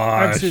night?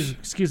 Gosh.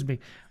 Excuse me.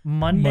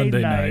 Monday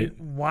night.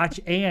 Watch,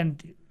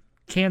 and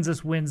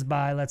Kansas wins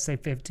by, let's say,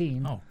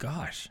 15. Oh,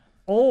 gosh.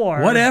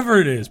 Or... whatever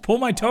it is. Pull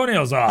my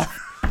toenails off.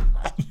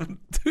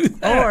 Do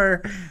that.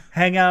 Or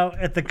hang out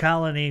at the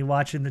Colony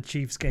watching the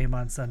Chiefs game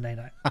on Sunday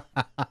night.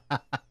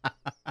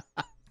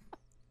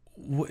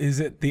 Is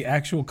it the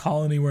actual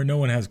colony where no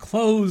one has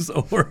clothes,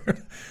 or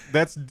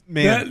That's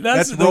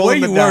that's the way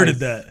rolling you dice. worded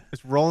that?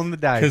 It's rolling the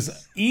dice.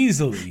 Because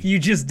easily, You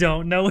just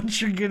don't know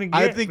what you're gonna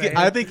get.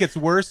 I think it's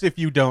worse if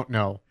you don't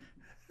know.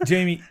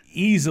 Jamie,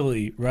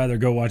 easily rather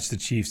go watch the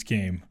Chiefs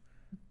game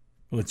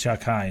with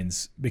Chuck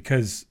Hines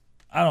because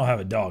I don't have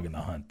a dog in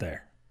the hunt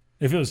there.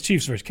 If it was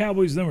Chiefs versus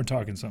Cowboys, then we're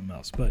talking something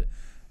else. But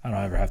I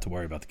don't ever have to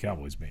worry about the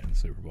Cowboys being in the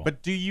Super Bowl.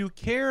 But do you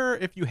care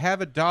if you have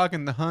a dog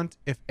in the hunt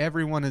if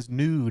everyone is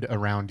nude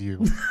around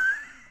you?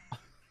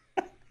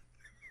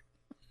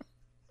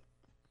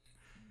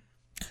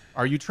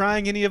 Are you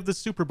trying any of the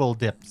Super Bowl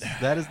dips?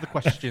 That is the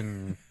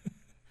question.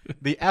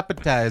 The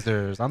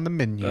appetizers on the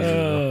menu.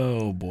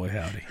 Oh boy,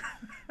 howdy.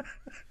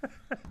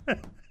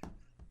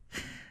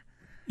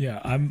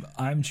 Yeah,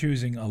 I'm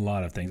choosing a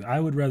lot of things.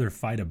 I would rather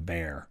fight a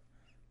bear.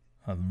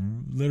 A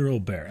literal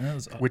bear. And that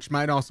was, which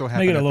might also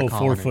happen make it a at the little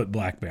colony. 4-foot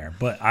black bear.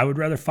 But I would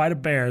rather fight a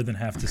bear than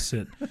have to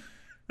sit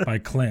by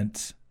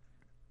Clint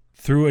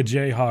through a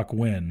Jayhawk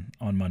win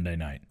on Monday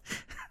night.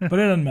 But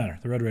it doesn't matter.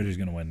 The Red Raiders are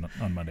going to win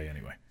on Monday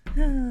anyway.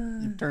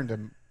 You've turned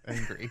him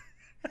angry.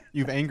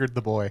 You've angered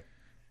the boy.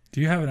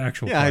 Do you have an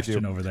actual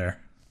question over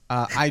there?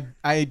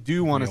 I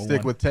do want to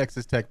stick with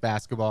Texas Tech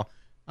basketball.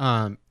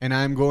 And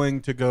I'm going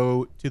to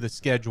go to the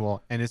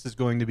schedule, and this is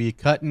going to be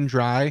cut and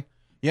dry.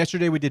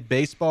 Yesterday we did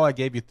baseball. I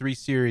gave you 3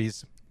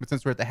 series. But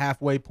since we're at the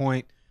halfway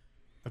point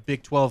of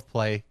Big 12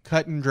 play,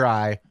 cut and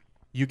dry,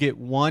 you get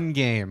 1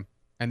 game.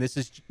 And this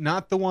is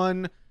not the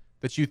one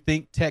that you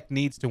think Tech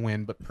needs to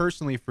win, but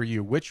personally for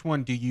you, which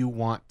one do you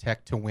want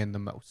Tech to win the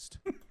most?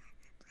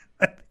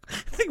 I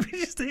think we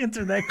just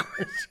answered that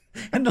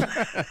question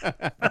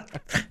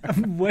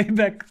way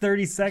back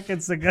 30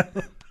 seconds ago.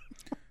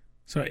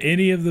 So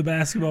any of the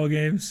basketball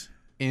games?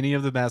 Any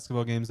of the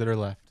basketball games that are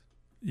left.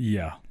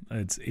 Yeah.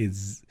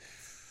 It's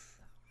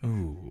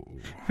ooh.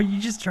 Are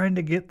you just trying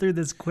to get through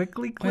this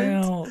quickly,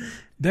 Clint? Well,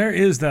 there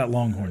is that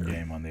Longhorn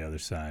game on the other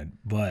side,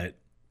 but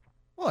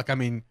look, I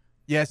mean,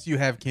 yes, you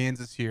have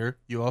Kansas here.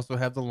 You also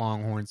have the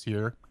Longhorns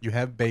here. You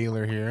have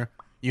Baylor here.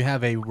 You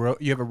have a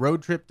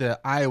road trip to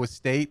Iowa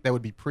State that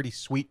would be pretty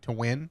sweet to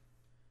win.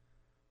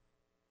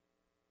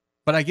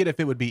 But I get if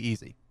it would be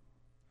easy.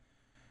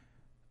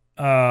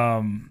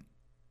 I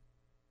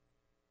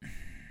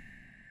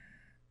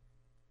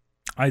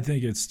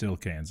think it's still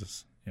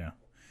Kansas. Yeah.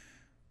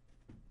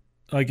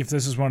 Like if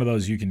this is one of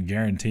those you can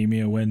guarantee me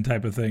a win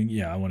type of thing,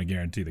 yeah, I want to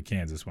guarantee the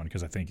Kansas one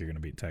because I think you're going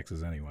to beat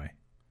Texas anyway.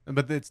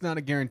 But it's not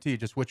a guarantee.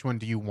 Just which one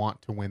do you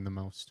want to win the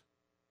most?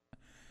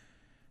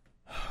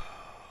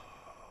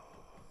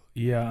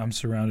 Yeah, I'm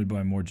surrounded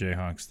by more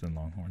Jayhawks than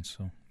Longhorns,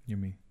 so give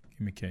me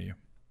KU.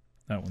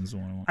 That one's the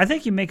one I want. I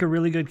think you make a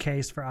really good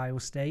case for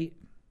Iowa State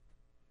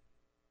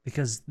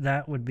because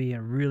that would be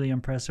a really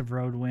impressive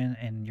road win,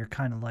 and you're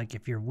kind of like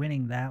if you're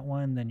winning that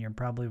one, then you're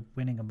probably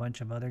winning a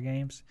bunch of other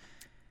games.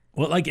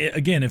 Well, like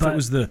again, if it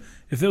was the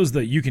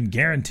you can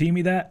guarantee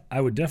me that, I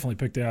would definitely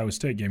pick the Iowa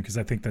State game because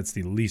I think that's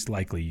the least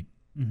likely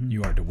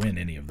you are to win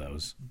any of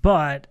those.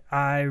 But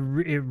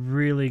it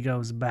really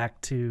goes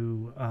back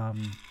to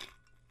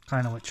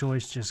kind of what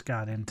Chois just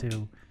got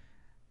into.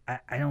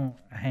 I don't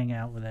hang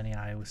out with any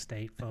Iowa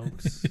State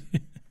folks.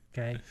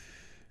 Okay,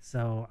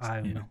 so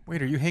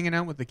Wait, are you hanging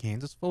out with the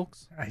Kansas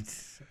folks?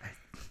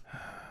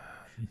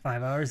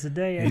 5 hours a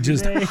day. He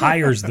just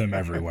hires them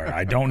everywhere.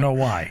 I don't know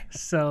why.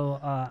 So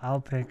I'll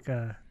pick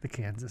the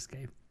Kansas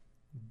game.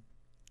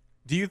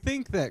 Do you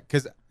think that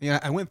because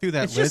I went through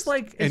that list?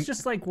 It's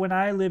just like when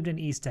I lived in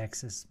East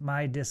Texas,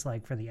 my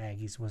dislike for the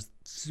Aggies was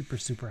super,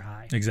 super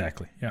high.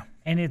 Exactly. Yeah.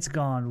 And it's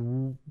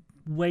gone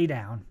way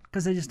down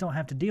because I just don't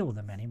have to deal with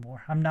them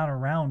anymore. I'm not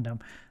around them.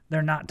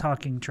 They're not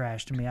talking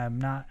trash to me. I'm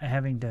not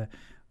having to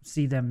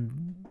see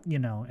them,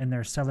 in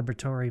their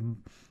celebratory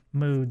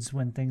moods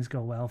when things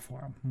go well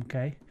for them.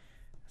 Okay.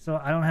 So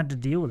I don't have to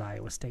deal with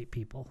Iowa State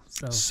people.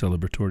 So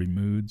celebratory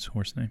moods,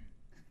 horse name.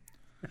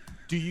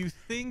 Do you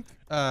think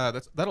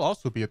that'll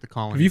also be at the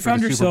Colony? Have you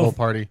found Super Bowl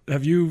party?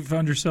 Have you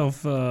found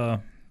yourself,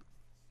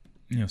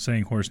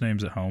 saying horse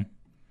names at home?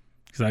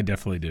 Because I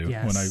definitely do.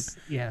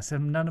 Yes,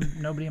 and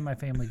nobody in my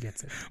family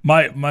gets it.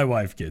 My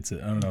wife gets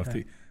it. I don't know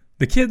if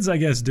the kids, I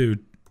guess, do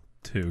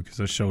too.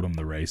 Because I showed them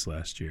the race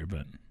last year.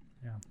 But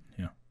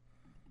yeah.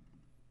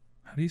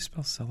 How do you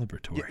spell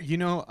celebratory?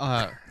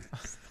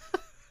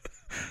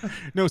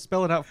 No,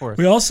 spell it out for us.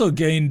 We also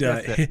gained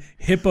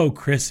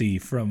hypocrisy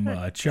from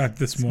Chuck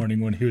this morning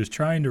when he was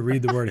trying to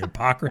read the word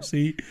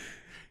hypocrisy.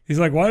 He's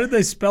like, why did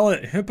they spell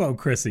it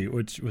hypocrisy?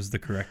 Which was the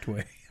correct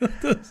way.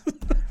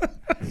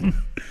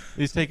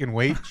 He's taking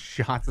weight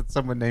shots at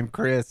someone named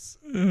Chris.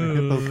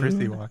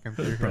 Hypocrisy walking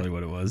through. That's probably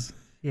what it was.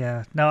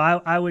 Yeah. No,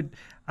 I would.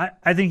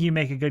 I think you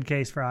make a good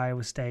case for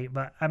Iowa State.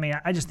 But, I mean,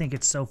 I just think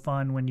it's so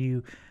fun when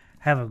you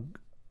have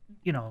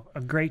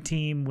a great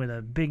team with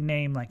a big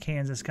name like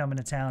Kansas coming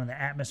to town, and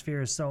the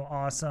atmosphere is so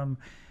awesome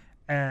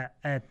at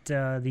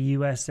the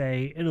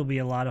USA. It'll be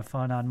a lot of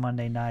fun on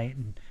Monday night,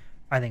 and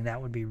I think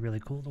that would be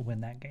really cool to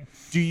win that game.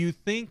 Do you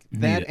think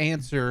that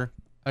answer,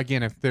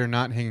 again, if they're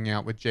not hanging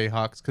out with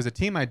Jayhawks, because a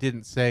team I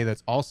didn't say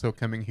that's also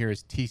coming here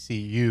is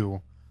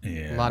TCU.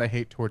 A lot of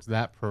hate towards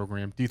that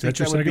program. Do you think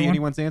that that would be one?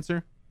 anyone's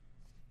answer?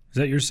 Is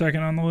that your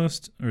second on the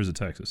list, or is it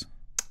Texas?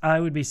 I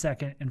would be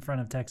second in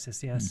front of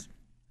Texas, yes.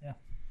 Yeah.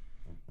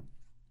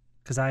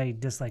 Because I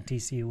dislike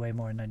TCU way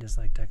more than I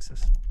dislike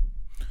Texas.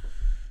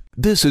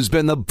 This has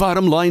been the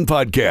Bottom Line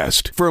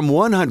Podcast from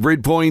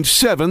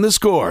 100.7 The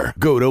Score.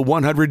 Go to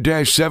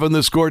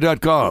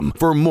 100-7thescore.com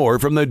for more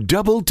from the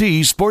Double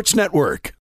T Sports Network.